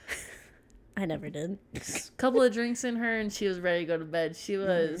girl?" I never did. Couple of drinks in her, and she was ready to go to bed. She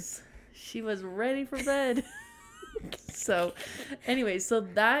was ready for bed. So, anyway, so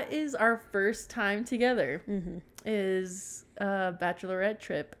that is our first time together. Is a Bachelorette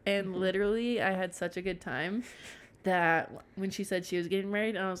trip, and literally, I had such a good time that when she said she was getting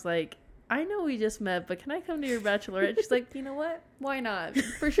married, I was like, I know we just met, but can I come to your Bachelorette? She's like, you know what? Why not?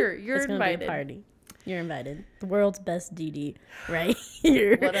 For sure. You're it's invited. Be a party. You're invited. The world's best DD right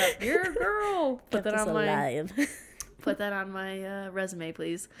here. What up? You're a girl. Put that on my resume,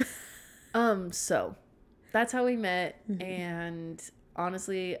 please. So that's how we met. And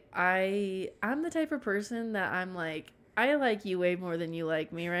honestly, I'm the type of person that I'm like, I like you way more than you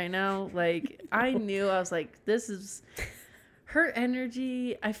like me right now. Like, I was like, this is her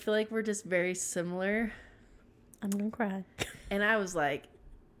energy. I feel like we're just very similar. I'm gonna cry. And I was like,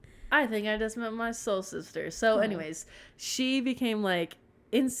 I think I just met my soul sister. So anyways, she became like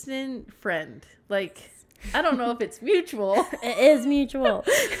instant friend. Like, I don't know if it's mutual. It is mutual.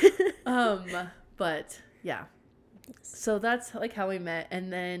 But yeah. So that's like how we met.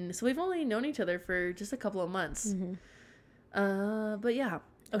 And then, so we've only known each other for just a couple of months. But yeah.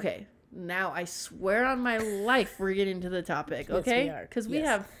 Okay. Now I swear on my life we're getting to the topic, okay? Yes, we are. Because we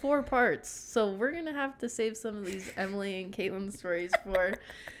have 4 parts. So we're going to have to save some of these Emily and Caitlin stories for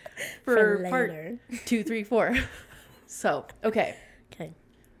part 2, 3, 4. So, okay. Okay.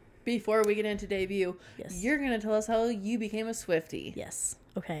 Before we get into debut, you're going to tell us how you became a Swiftie. Yes.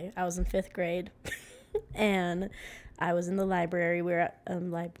 Okay. I was in 5th grade and I was in the library. We're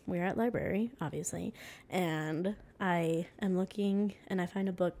at library, obviously. And I am looking and I find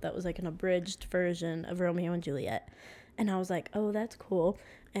a book that was like an abridged version of Romeo and Juliet. And I was like, oh, that's cool.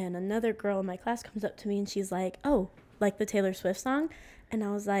 And another girl in my class comes up to me and she's like, oh, like the Taylor Swift song? And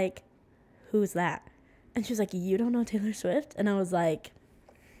I was like, who's that? And she was like, you don't know Taylor Swift? And I was like,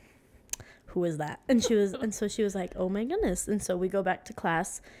 who is that? And so she was like, oh my goodness. And so we go back to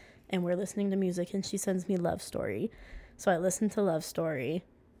class and we're listening to music and she sends me Love Story. So I listened to Love Story.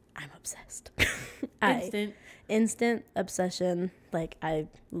 I'm obsessed. Instant obsession. Like, I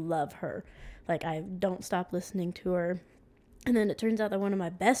love her. Like, I don't stop listening to her. And then it turns out that one of my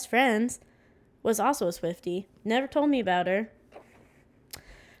best friends was also a Swiftie. Never told me about her.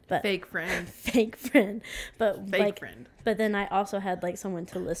 But fake friend. But friend. But then I also had like someone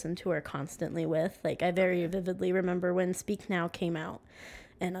to listen to her constantly with. Like, I very vividly remember when Speak Now came out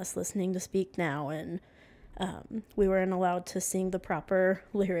and us listening to Speak Now, and we weren't allowed to sing the proper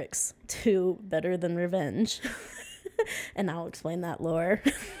lyrics to Better Than Revenge. And I'll explain that lore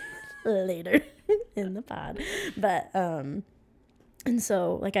later in the pod. But, and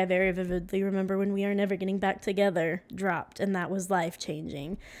so, like, I very vividly remember when We Are Never Getting Back Together dropped, and that was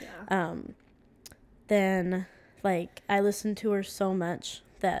life-changing. Yeah. Then, like, I listened to her so much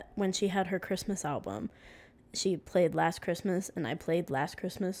that when she had her Christmas album, she played Last Christmas, and I played Last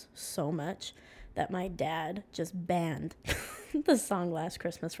Christmas so much that my dad just banned the song Last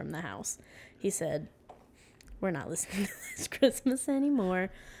Christmas from the house. He said, we're not listening to Last Christmas anymore.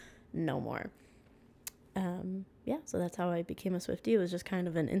 No more. Yeah, so that's how I became a Swiftie. It was just kind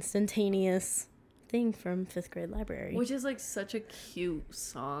of an instantaneous thing from 5th grade library. Which is like such a cute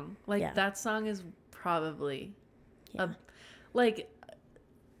song. Like, that song is probably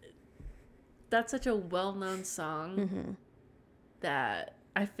that's such a well-known song that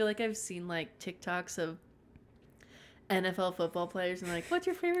I feel like I've seen like TikToks of NFL football players and like, what's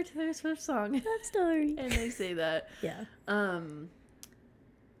your favorite Taylor Swift song? That story. And they say that. Yeah.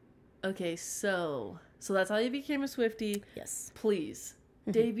 Okay, so that's how you became a Swiftie. Yes. Please.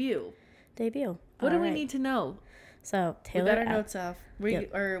 Debut. What do we need to know? So Taylor, we got our notes off. We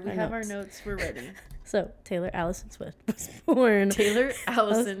have our notes. We're ready. So Taylor Allison Swift was born. Taylor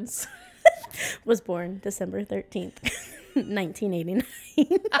Allison was born December 13th, 1989.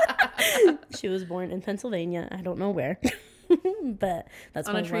 She was born in Pennsylvania. I don't know where, but that's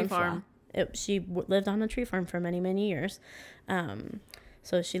on a tree farm. She lived on a tree farm for many, many years.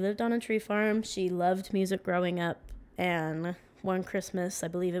 So she lived on a tree farm. She loved music growing up, and one Christmas, I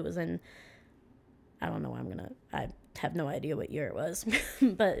believe it was in, I don't know, I have no idea what year it was,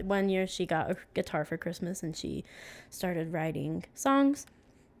 but one year she got a guitar for Christmas and she started writing songs.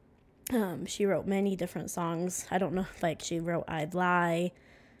 She wrote many different songs. I don't know, like she wrote I'd Lie.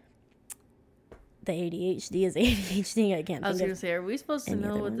 The ADHD is ADHD. I can't think of. I was going to say, are we supposed to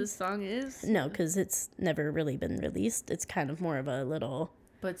know what this song is? No, because it's never really been released. It's kind of more of a little...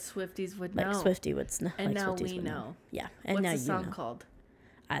 But Swifties would know. Like Swiftie would know. And like now Swifties we know. Yeah. And What's now the song know. called?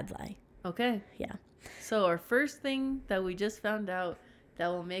 I'd Lie. Okay. Yeah. So our first thing that we just found out that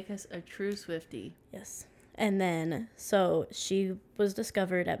will make us a true Swiftie. Yes. And then, so she was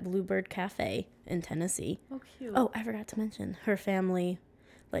discovered at Bluebird Cafe in Tennessee. Oh, cute. Oh, I forgot to mention, her family,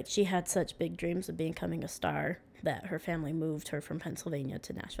 like she had such big dreams of becoming a star that her family moved her from Pennsylvania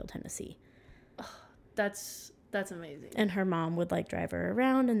to Nashville, Tennessee. Oh, that's amazing. And her mom would like drive her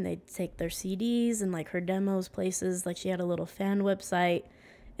around and they'd take their CDs and like her demos places. Like she had a little fan website.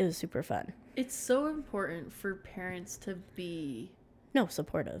 It was super fun. It's so important for parents to be... No,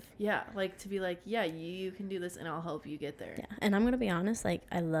 supportive. Yeah, like to be like, yeah, you can do this and I'll help you get there. Yeah, and I'm going to be honest, like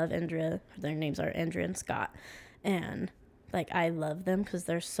I love Andrea. Their names are Andrea and Scott. And like I love them because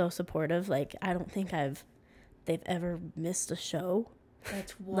they're so supportive. Like I don't think they've ever missed a show.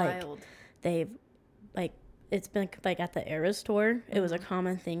 That's wild. Like, they've like, it's been like at the Eras tour, it was a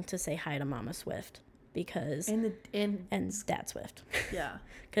common thing to say hi to Mama Swift because and Dad Swift. Yeah.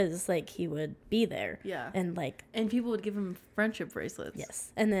 Because like he would be there. Yeah. And like people would give him friendship bracelets.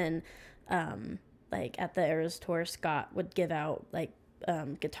 Yes. And then like at the Eras tour, Scott would give out like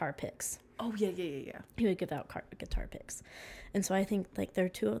guitar picks. Oh yeah. He would give out guitar picks. And so I think like they're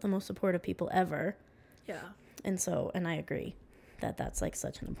two of the most supportive people ever. Yeah. And I agree that that's like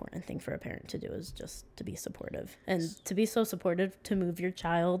such an important thing for a parent to do, is just to be supportive and to be so supportive to move your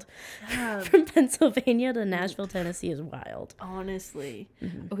child from Pennsylvania to Nashville, Tennessee is wild. Honestly.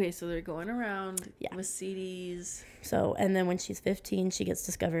 Mm-hmm. Okay, so they're going around with CDs. So, and then when she's 15, she gets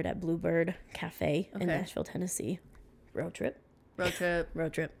discovered at Bluebird Cafe in Nashville, Tennessee. Road trip. By Scott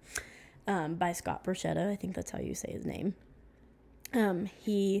Borchetta. I think that's how you say his name.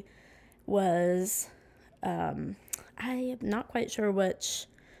 He was... I am not quite sure which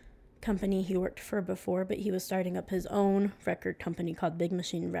company he worked for before, but he was starting up his own record company called Big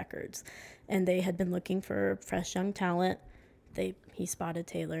Machine Records, and they had been looking for fresh young talent. He spotted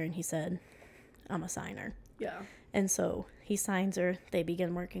Taylor and he said, I'm a signer. Yeah. And so he signs her. They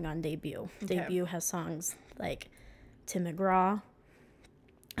begin working on Debut. Okay. Debut has songs like Tim McGraw,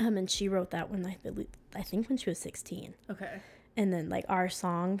 and she wrote that when I think when she was 16. Okay. And then, like, Our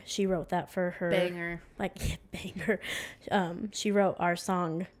Song, she wrote that for her... Banger. Banger. She wrote Our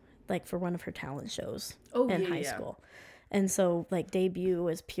Song, like, for one of her talent shows in high school. And so, like, Debut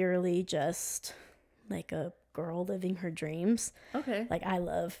is purely just, like, a girl living her dreams. Okay. Like,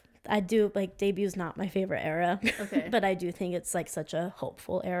 Debut's not my favorite era. Okay. But I do think it's, like, such a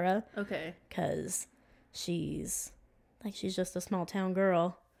hopeful era. Okay. Because she's just a small-town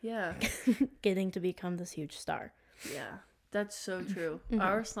girl. Yeah. Getting to become this huge star. Yeah. That's so true. Mm-hmm.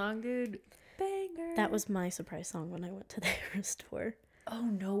 Our Song, dude, banger. That was my surprise song when I went to the Eras tour. Oh,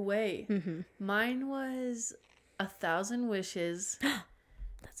 no way. Mm-hmm. Mine was 1,000 Wishes.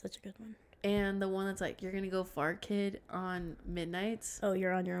 That's such a good one. And the one that's like, you're going to go far, kid, on Midnights. Oh,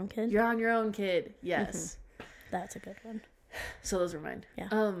 You're on Your Own, Kid? You're on Your Own, Kid. Yes. Mm-hmm. That's a good one. So those are mine.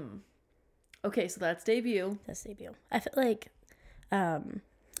 Yeah. Okay, so that's Debut. That's Debut. I feel like...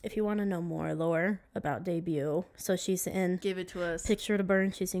 if you want to know more lore about Debut, so she's in Give It To Us. Picture to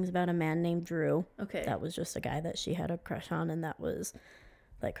Burn. She sings about a man named Drew. Okay. That was just a guy that she had a crush on, and that was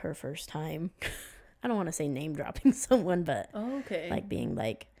like her first time. I don't want to say name dropping someone, but like being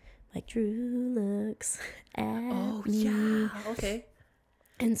like Drew looks at me. Yeah. Okay.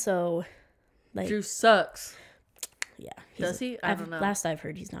 And so like Drew sucks. Yeah. Does he? I don't know. Last I've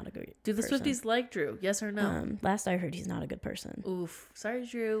heard, he's not a good Do the person. Swifties like Drew? Yes or no? Last I heard, he's not a good person. Oof. Sorry,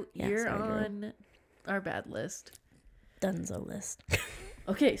 Drew. Yeah, You're on our bad list. Dunzo list.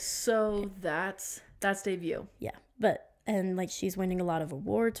 Okay, so that's Debut. Yeah. And like she's winning a lot of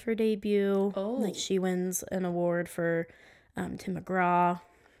awards for Debut. Oh. Like she wins an award for Tim McGraw.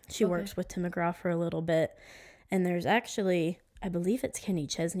 She works with Tim McGraw for a little bit. And there's actually... I believe it's Kenny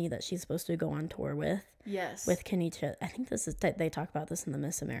Chesney that she's supposed to go on tour with. Yes. With Kenny Chesney. I think they talk about this in the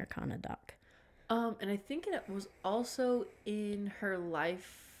Miss Americana doc. And I think it was also in her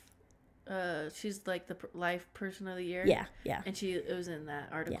life. She's like the life person of the year. Yeah, yeah. And it was in that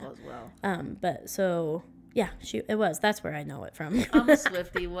article as well. But so yeah, it was. That's where I know it from. I'm a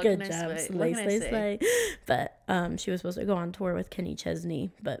Swiftie. What Good can job, I say? What can I say? But she was supposed to go on tour with Kenny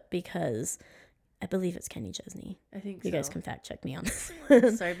Chesney, but because I believe it's Kenny Chesney. I think you guys can fact check me on this.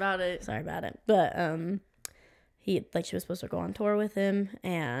 Sorry about it. But he she was supposed to go on tour with him,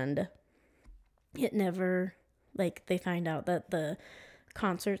 and it never they find out that the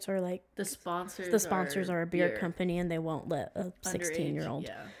concerts are the sponsors are a beer company, and they won't let a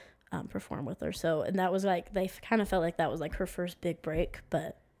 16-year-old perform with her. So, and that was they kind of felt like that was her first big break,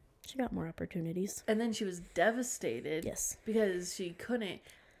 but she got more opportunities. And then she was devastated. Yes. Because she couldn't.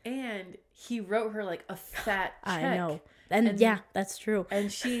 And he wrote her a fat check. I know. And yeah, that's true.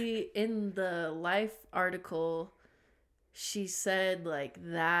 And she, in the Life article, she said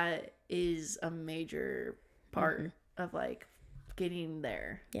that is a major part of getting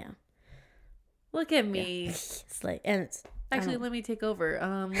there. Yeah. Look at me. Yeah. It's and it's actually, let me take over.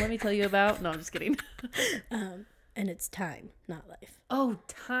 Let me tell you about. No, I'm just kidding. And it's time, not life. Oh,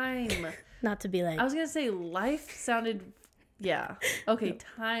 time. Not to be I was gonna say life sounded. Yeah. Okay.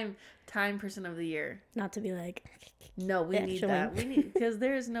 No. Time person of the year. Not to be No, we need that. We need because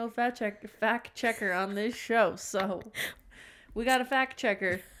there is no fact checker on this show, so. We got a fact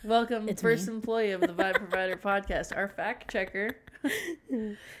checker. Welcome, it's first employee of the Vibe Provider podcast. Our fact checker.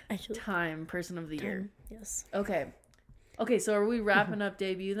 Actually, time person of the year. Yes. Okay, so are we wrapping up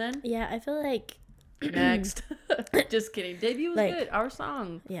debut then? Yeah, I feel next. Just kidding. Debut was good. Our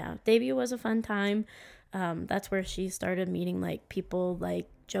song. Yeah, debut was a fun time. That's where she started meeting people like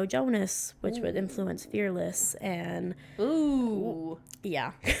Joe Jonas, which would influence Fearless, and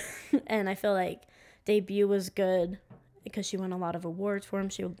yeah. And I feel debut was good because she won a lot of awards for him.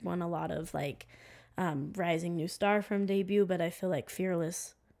 She won a lot of rising new star from debut, but I feel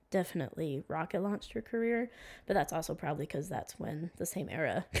Fearless definitely rocket launched her career. But that's also probably because that's when the same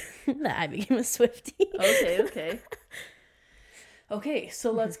era that I became a Swiftie. Okay,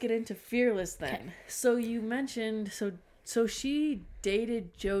 so let's get into Fearless then. Okay. So you mentioned so she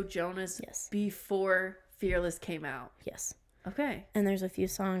dated Joe Jonas before Fearless came out. Yes. Okay. And there's a few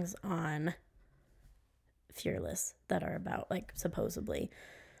songs on Fearless that are about supposedly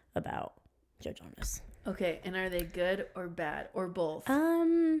about Joe Jonas. Okay, and are they good or bad or both?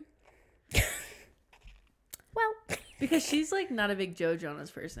 Well, because she's not a big Joe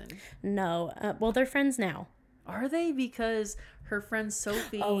Jonas person. No. Well, they're friends now. Are they? Because her friend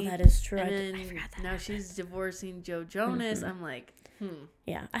Sophie. Oh, that is true. And I forgot that. Now she's divorcing Joe Jonas. Mm-hmm. I'm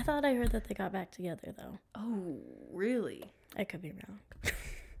Yeah, I thought I heard that they got back together though. Oh, really? I could be wrong.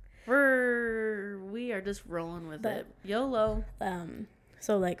 We are just rolling with it. YOLO.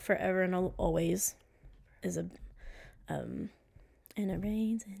 So Forever and Always is a and it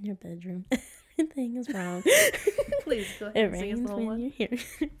rains in your bedroom. Everything is wrong. Please go ahead. It rains when you're here.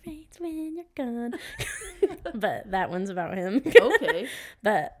 It rains when you're gone. But that one's about him. Okay.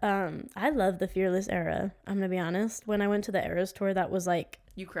 But I love the Fearless era. I'm gonna be honest. When I went to the Eras tour, that was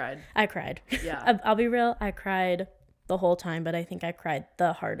you cried. I cried. Yeah. I'll be real. I cried the whole time, but I think I cried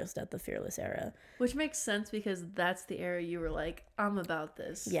the hardest at the Fearless era. Which makes sense because that's the era you were I'm about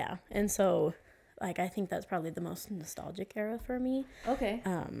this. Yeah. And so I think that's probably the most nostalgic era for me. Okay.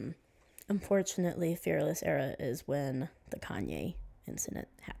 Unfortunately, Fearless era is when the Kanye incident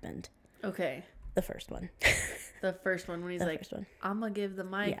happened. Okay. The first one. The first one when he's I'm gonna give the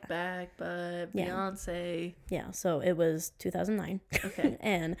mic back, but Beyonce. Yeah, so it was 2009. Okay.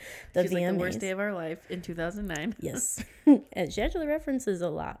 And the She's VMAs. The worst day of our life in 2009. Yes. And she actually references a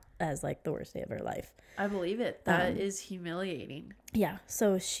lot as the worst day of her life. I believe it. That is humiliating. Yeah.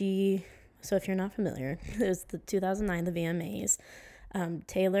 So if you're not familiar, it was the 2009, the VMAs.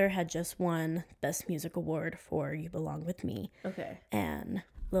 Taylor had just won Best Music Award for You Belong With Me. Okay. And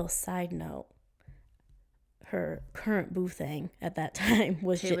little side note, her current boo thing at that time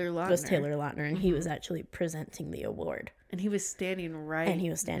was Taylor Lautner, and he was actually presenting the award. And he was standing right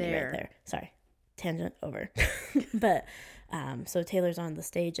there. Sorry, tangent over. But so Taylor's on the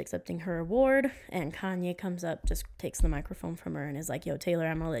stage accepting her award, and Kanye comes up, just takes the microphone from her and is like, "Yo, Taylor,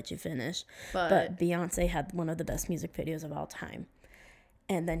 I'm gonna let you finish." But Beyonce had one of the best music videos of all time.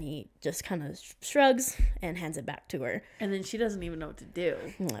 And then he just kind of shrugs and hands it back to her. And then she doesn't even know what to do.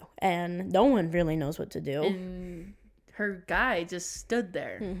 No. And no one really knows what to do. And her guy just stood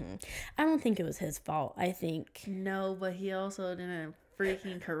there. Mm-hmm. I don't think it was his fault. I think... No, but he also didn't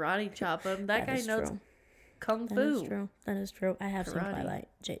freaking karate chop him. That guy knows true. Kung Fu. That is true. I have seen Twilight,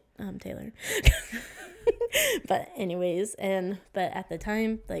 Taylor. But anyways, but at the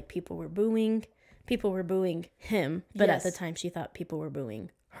time, people were booing... People were booing him, but at the time she thought people were booing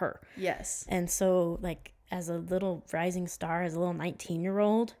her. Yes. And so, as a little rising star, as a little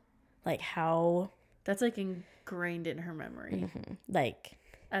 19-year-old, how... That's, ingrained in her memory. Mm-hmm.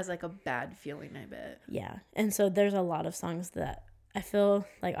 As, a bad feeling, I bet. Yeah. And so there's a lot of songs that I feel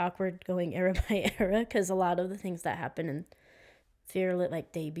like awkward going era by era because a lot of the things that happen in Fearless,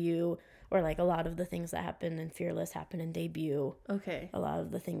 like debut, or like a lot of the things that happen in Fearless happen in debut. Okay. A lot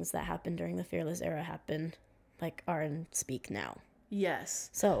of the things that happened during the Fearless era happen, like, are in Speak Now. Yes.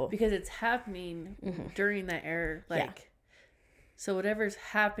 So because it's happening during that era, like, so whatever's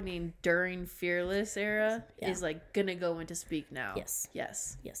happening during Fearless era is like gonna go into Speak Now. Yes.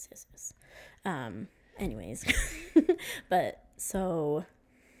 Yes. Yes. Anyways, but so,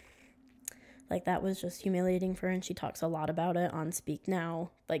 like, that was just humiliating for her, and she talks a lot about it on Speak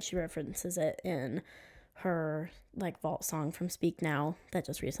Now. Like, she references it in her, like, vault song from Speak Now that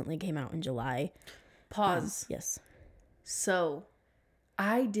just recently came out in July. Pause. Yes. So,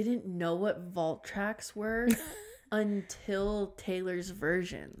 I didn't know what vault tracks were until Taylor's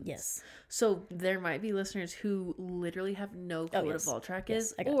version. Yes. So, there might be listeners who literally have no clue what a vault track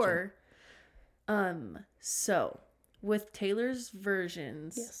is. I got or, so, with Taylor's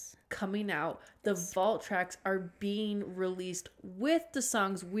versions coming out, the vault tracks are being released with the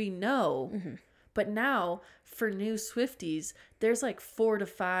songs we know. But now, for new Swifties, there's like 4 to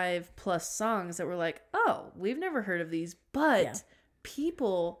 5 plus songs that we're like, oh, we've never heard of these, but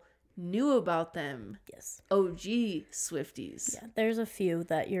people knew about them. Yes. OG Swifties. Yeah, there's a few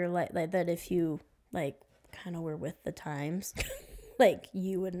that you're like that if you, like, kind of were with the times, like,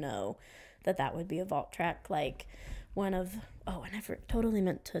 you would know that would be a vault track. Like, one of, and I totally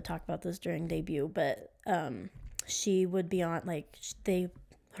meant to talk about this during debut, but she would be on, like,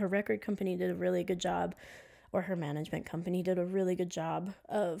 her record company did a really good job, or her management company did a really good job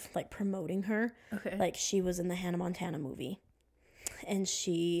of, like, promoting her. Okay. Like, she was in the Hannah Montana movie, and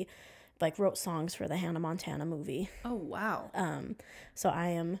she, like, wrote songs for the Hannah Montana movie. Oh, wow. So I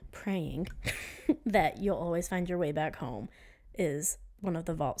am praying that You'll Always Find Your Way Back Home is one of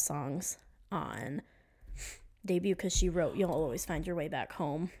the vault songs on debut, because she wrote You'll Always Find Your Way Back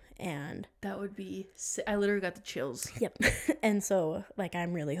Home. And that would be, I literally got the chills. Yep. And so, like,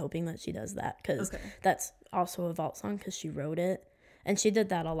 I'm really hoping that she does that, because that's also a vault song, because she wrote it. And she did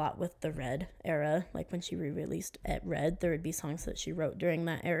that a lot with the Red era. Like, when she re-released at Red, there would be songs that she wrote during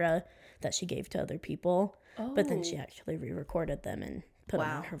that era that she gave to other people. Oh. But then she actually re-recorded them and put them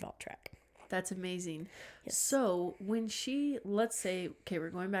on her vault track. That's amazing. Yes. So when she, let's say, okay, we're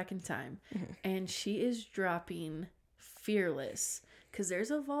going back in time, and she is dropping Fearless, because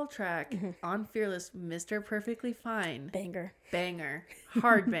there's a vault track on Fearless, Mr. Perfectly Fine. Banger.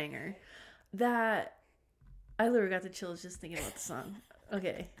 Hard banger. That, I literally got the chills just thinking about the song.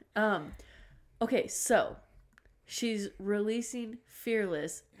 Okay. Okay, so she's releasing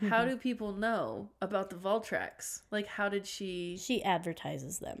Fearless. How do people know about the vault tracks? Like, how did she... She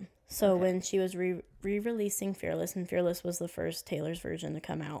advertises them. So when she was re-releasing Fearless, and Fearless was the first Taylor's version to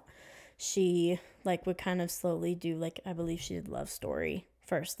come out, she, like, would kind of slowly do, like, I believe she did Love Story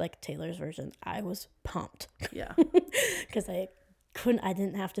first, like, Taylor's version. I was pumped. Yeah. Because I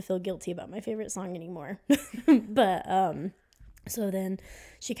didn't have to feel guilty about my favorite song anymore. But, so then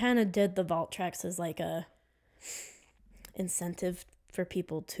she kind of did the vault tracks as, like, a incentive for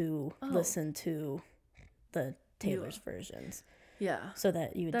people to listen to the Taylor's versions. Yeah. So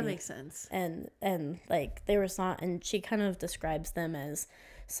that you would That makes sense. And like, they were and she kind of describes them as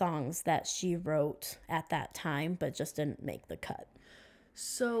songs that she wrote at that time but just didn't make the cut.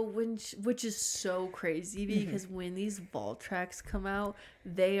 So which is so crazy, because when these vault tracks come out,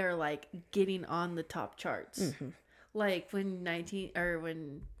 they are like getting on the top charts. Like when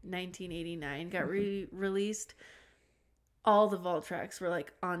 1989 got released, all the vault tracks were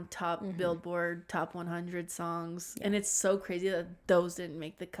like on top Billboard top 100 songs. And it's so crazy that those didn't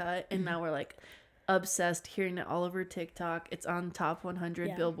make the cut, and now we're like obsessed hearing it all over TikTok. It's on top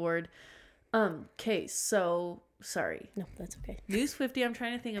 100 Billboard. Okay, so sorry. No, that's okay. New Swiftie, I'm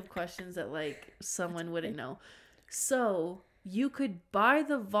trying to think of questions that, like, someone wouldn't know. So you could buy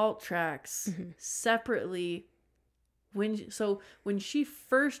the vault tracks separately when she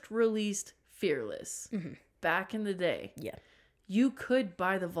first released Fearless. Back in the day, you could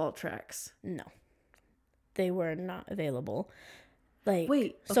buy the vault tracks. No, they were not available. Like,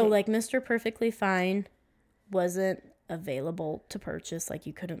 wait, okay. So, like, Mr. Perfectly Fine wasn't available to purchase. Like,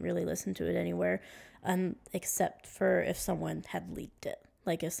 you couldn't really listen to it anywhere, except for if someone had leaked it.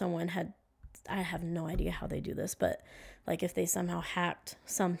 Like, if someone had, I have no idea how they do this, but like, if they somehow hacked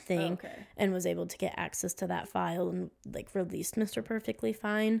something and was able to get access to that file and, like, released Mr. Perfectly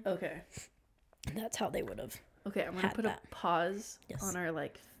Fine. Okay. That's how they would have. Okay, I'm going to put a pause on our,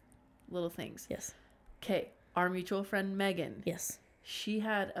 like, little things. Yes. Okay, our mutual friend Megan. Yes. She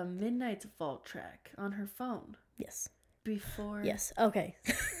had a Midnight's vault track on her phone. Yes. Before. Yes. Okay.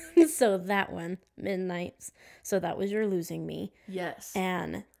 So that one, Midnights. So that was You're Losing Me. Yes.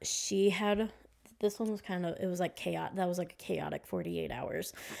 And she had, this one was kind of, it was like chaotic. That was like a chaotic 48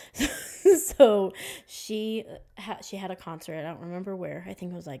 hours. So she had a concert. I don't remember where. I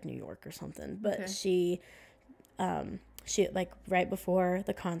think it was like New York or something. But Okay. she like right before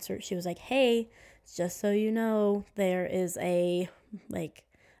the concert, she was like, hey, just so you know, there is a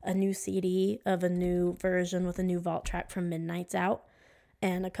new CD of a new version with a new vault track from Midnight's out,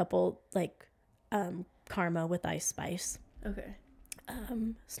 and a couple like Karma with Ice Spice, Okay.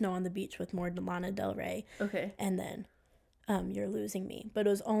 Snow on the Beach with more Lana Del Rey, Okay. and then You're Losing Me. But it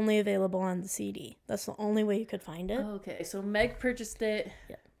was only available on the CD. That's the only way you could find it. Okay. So Meg purchased it.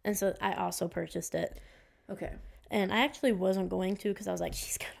 Yeah. And so I also purchased it. Okay. And I actually wasn't going to, because I was like,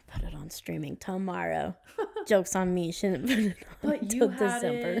 she's going to put it on streaming tomorrow. Joke's on me. She didn't put it on But until you had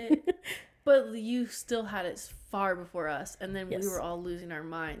December. it. But you still had it far before us. And then Yes. we were all losing our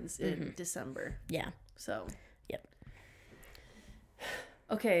minds in December. Yeah. So. Yep.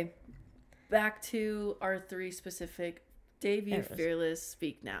 Okay. Back to our 3 specific debut, Fearless,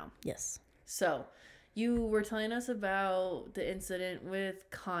 Speak Now. Yes. So, you were telling us about the incident with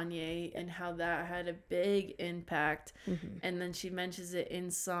Kanye and how that had a big impact. And then she mentions it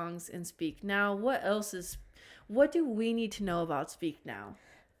in songs in Speak Now. What do we need to know about Speak Now?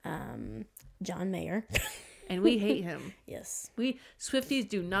 John Mayer. And we hate him. Yes. We Swifties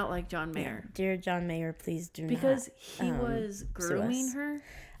do not like John Mayer. Dear John Mayer, please do because not. he was grooming her?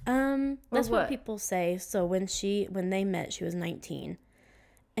 That's what people say. So when they met, she was 19.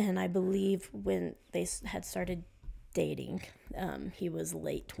 And I believe when they had started dating, he was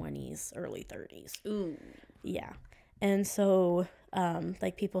late 20s, early 30s. Ooh. Yeah. And so,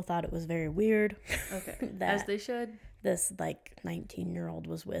 people thought it was very weird. Okay. That as they should. This, 19-year-old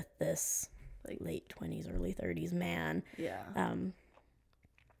was with this, late 20s, early 30s man. Yeah.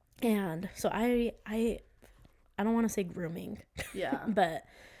 And so I don't want to say grooming. Yeah. But,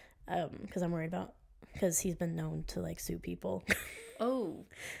 because I'm worried about, because he's been known to, sue people. Oh.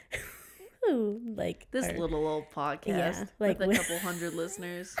 Ooh, this little old podcast, yeah, with a couple hundred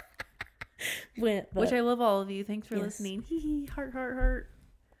listeners. Which I love all of you. Thanks for listening. Hee hee, heart, heart, heart.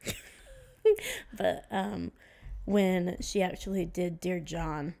 But when she actually did Dear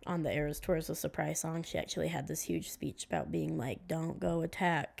John on the Eras Tour as a surprise song, she actually had this huge speech about being like, don't go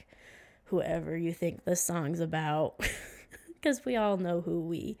attack whoever you think this song's about. Because we all know who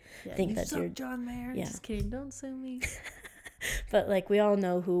we think that Dear John Mayer. Yeah. Just kidding. Don't sue me. But we all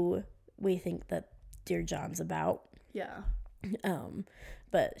know who we think that Dear John's about. Yeah.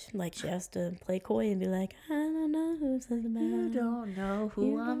 But she has to play coy and be like, I don't know who this is about. You don't know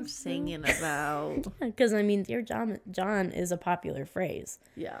who I'm singing about. Because Dear John is a popular phrase.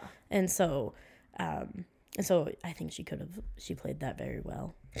 Yeah. And so I think she played that very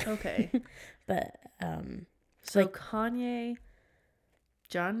well. Okay. But so Kanye,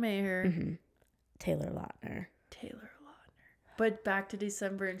 John Mayer, Taylor Lautner. But back to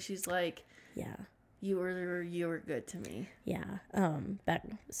December, and she's like, yeah, you were good to me. Yeah.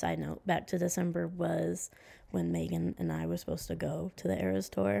 Side note, back to December was when Megan and I were supposed to go to the Eras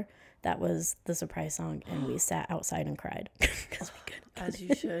Tour. That was the surprise song, and we sat outside and cried because we couldn't. As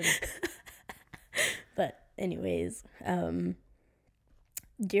you should. But anyways, the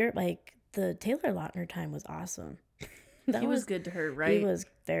Taylor Lautner time was awesome. He was good to her, right? He was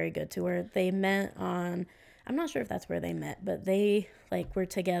very good to her. They met on, I'm not sure if that's where they met, but they were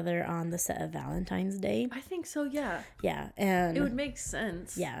together on the set of Valentine's Day. I think so, yeah. Yeah, and it would make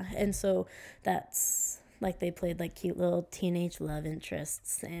sense. Yeah, and so that's they played cute little teenage love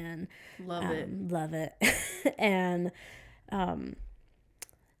interests, and love it. And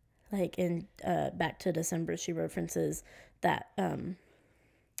in Back to December, she references that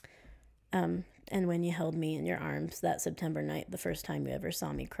and when you held me in your arms that September night, the first time you ever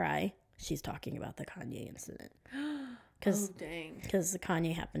saw me cry. She's talking about the Kanye incident. Dang. Because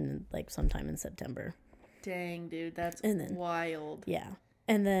Kanye happened sometime in September. Dang, dude, that's wild. Yeah.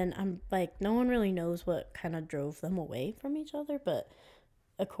 And then I'm no one really knows what kind of drove them away from each other, but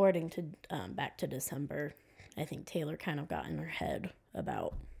according to Back to December, I think Taylor kind of got in her head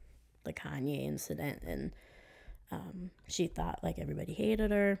about the Kanye incident, and she thought everybody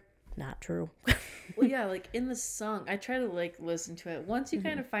hated her. Not true. Well, yeah, in the song, I try to listen to it. Once you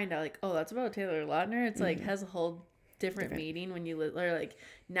kind of find out oh, that's about Taylor Lautner, it's has a whole different meaning when you or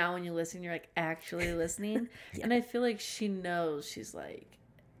now when you listen, you're actually listening. Yeah. And I feel she knows. She's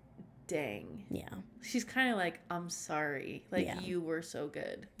dang. Yeah. She's kind of I'm sorry. You were so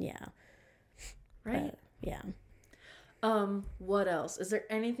good. Yeah. Right? Yeah. What else? Is there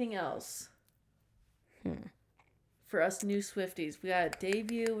anything else? for us new Swifties. We got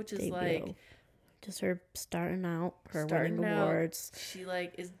Debut, which is like just her starting out, her winning awards. She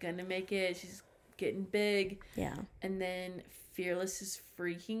like is gonna make it. She's getting big. Yeah. And then Fearless is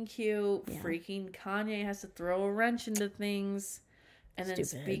freaking cute. Yeah. Freaking Kanye has to throw a wrench into things. And then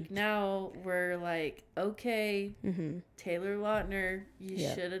Speak Now, we're like, okay, Taylor Lautner, you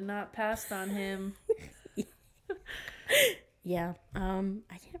should have not passed on him. Yeah. I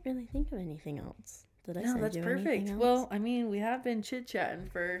can't really think of anything else. Did I send that's you perfect. Else? Well, I mean, we have been chit-chatting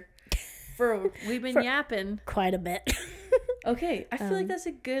for we've been yapping quite a bit. Okay, I feel like that's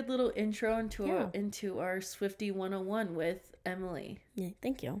a good little intro into our Swiftie 101 with Emily. Yeah,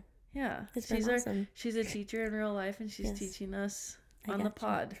 thank you. Yeah, she's awesome. She's a teacher in real life, and she's teaching us on the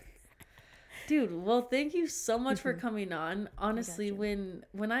pod. Dude, well, thank you so much for coming on. Honestly, when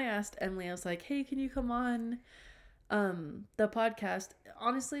I asked Emily, I was like, "Hey, can you come on the podcast?"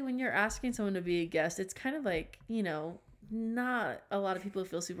 Honestly, when you're asking someone to be a guest, it's kind of like, you know, not a lot of people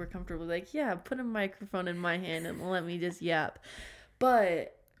feel super comfortable. Like, yeah, put a microphone in my hand and let me just yap.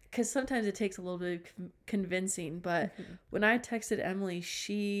 But because sometimes it takes a little bit of convincing. But when I texted Emily,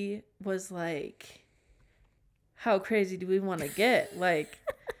 she was like, how crazy do we want to get? Like,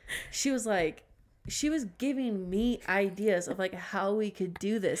 she was giving me ideas of like how we could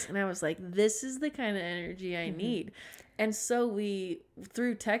do this. And I was like, this is the kind of energy I need. And so we,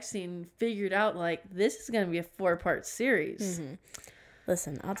 through texting, figured out like this is going to be a 4-part series.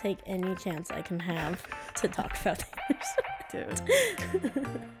 Listen, I'll take any chance I can have to talk about Dude.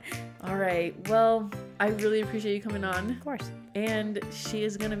 All right. Well, I really appreciate you coming on. Of course. And she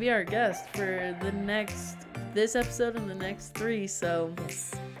is going to be our guest for this episode and the next 3. So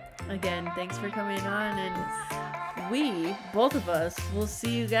again, thanks for coming on, and we, both of us, will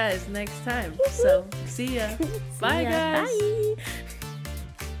see you guys next time. So see ya. Bye, guys. Bye.